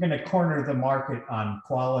gonna corner the market on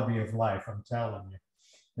quality of life. I'm telling you,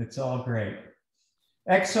 it's all great.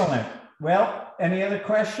 Excellent. Well, any other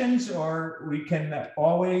questions, or we can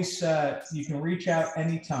always, you can reach out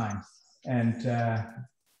anytime, and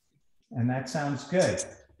that sounds good.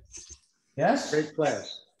 Yes? Great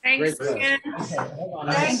class. Thanks, Great. Ken. Okay, hold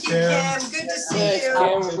on. Thank you, Kim. Good to see Thanks, you.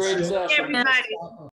 Kim. Great Hey, session. everybody.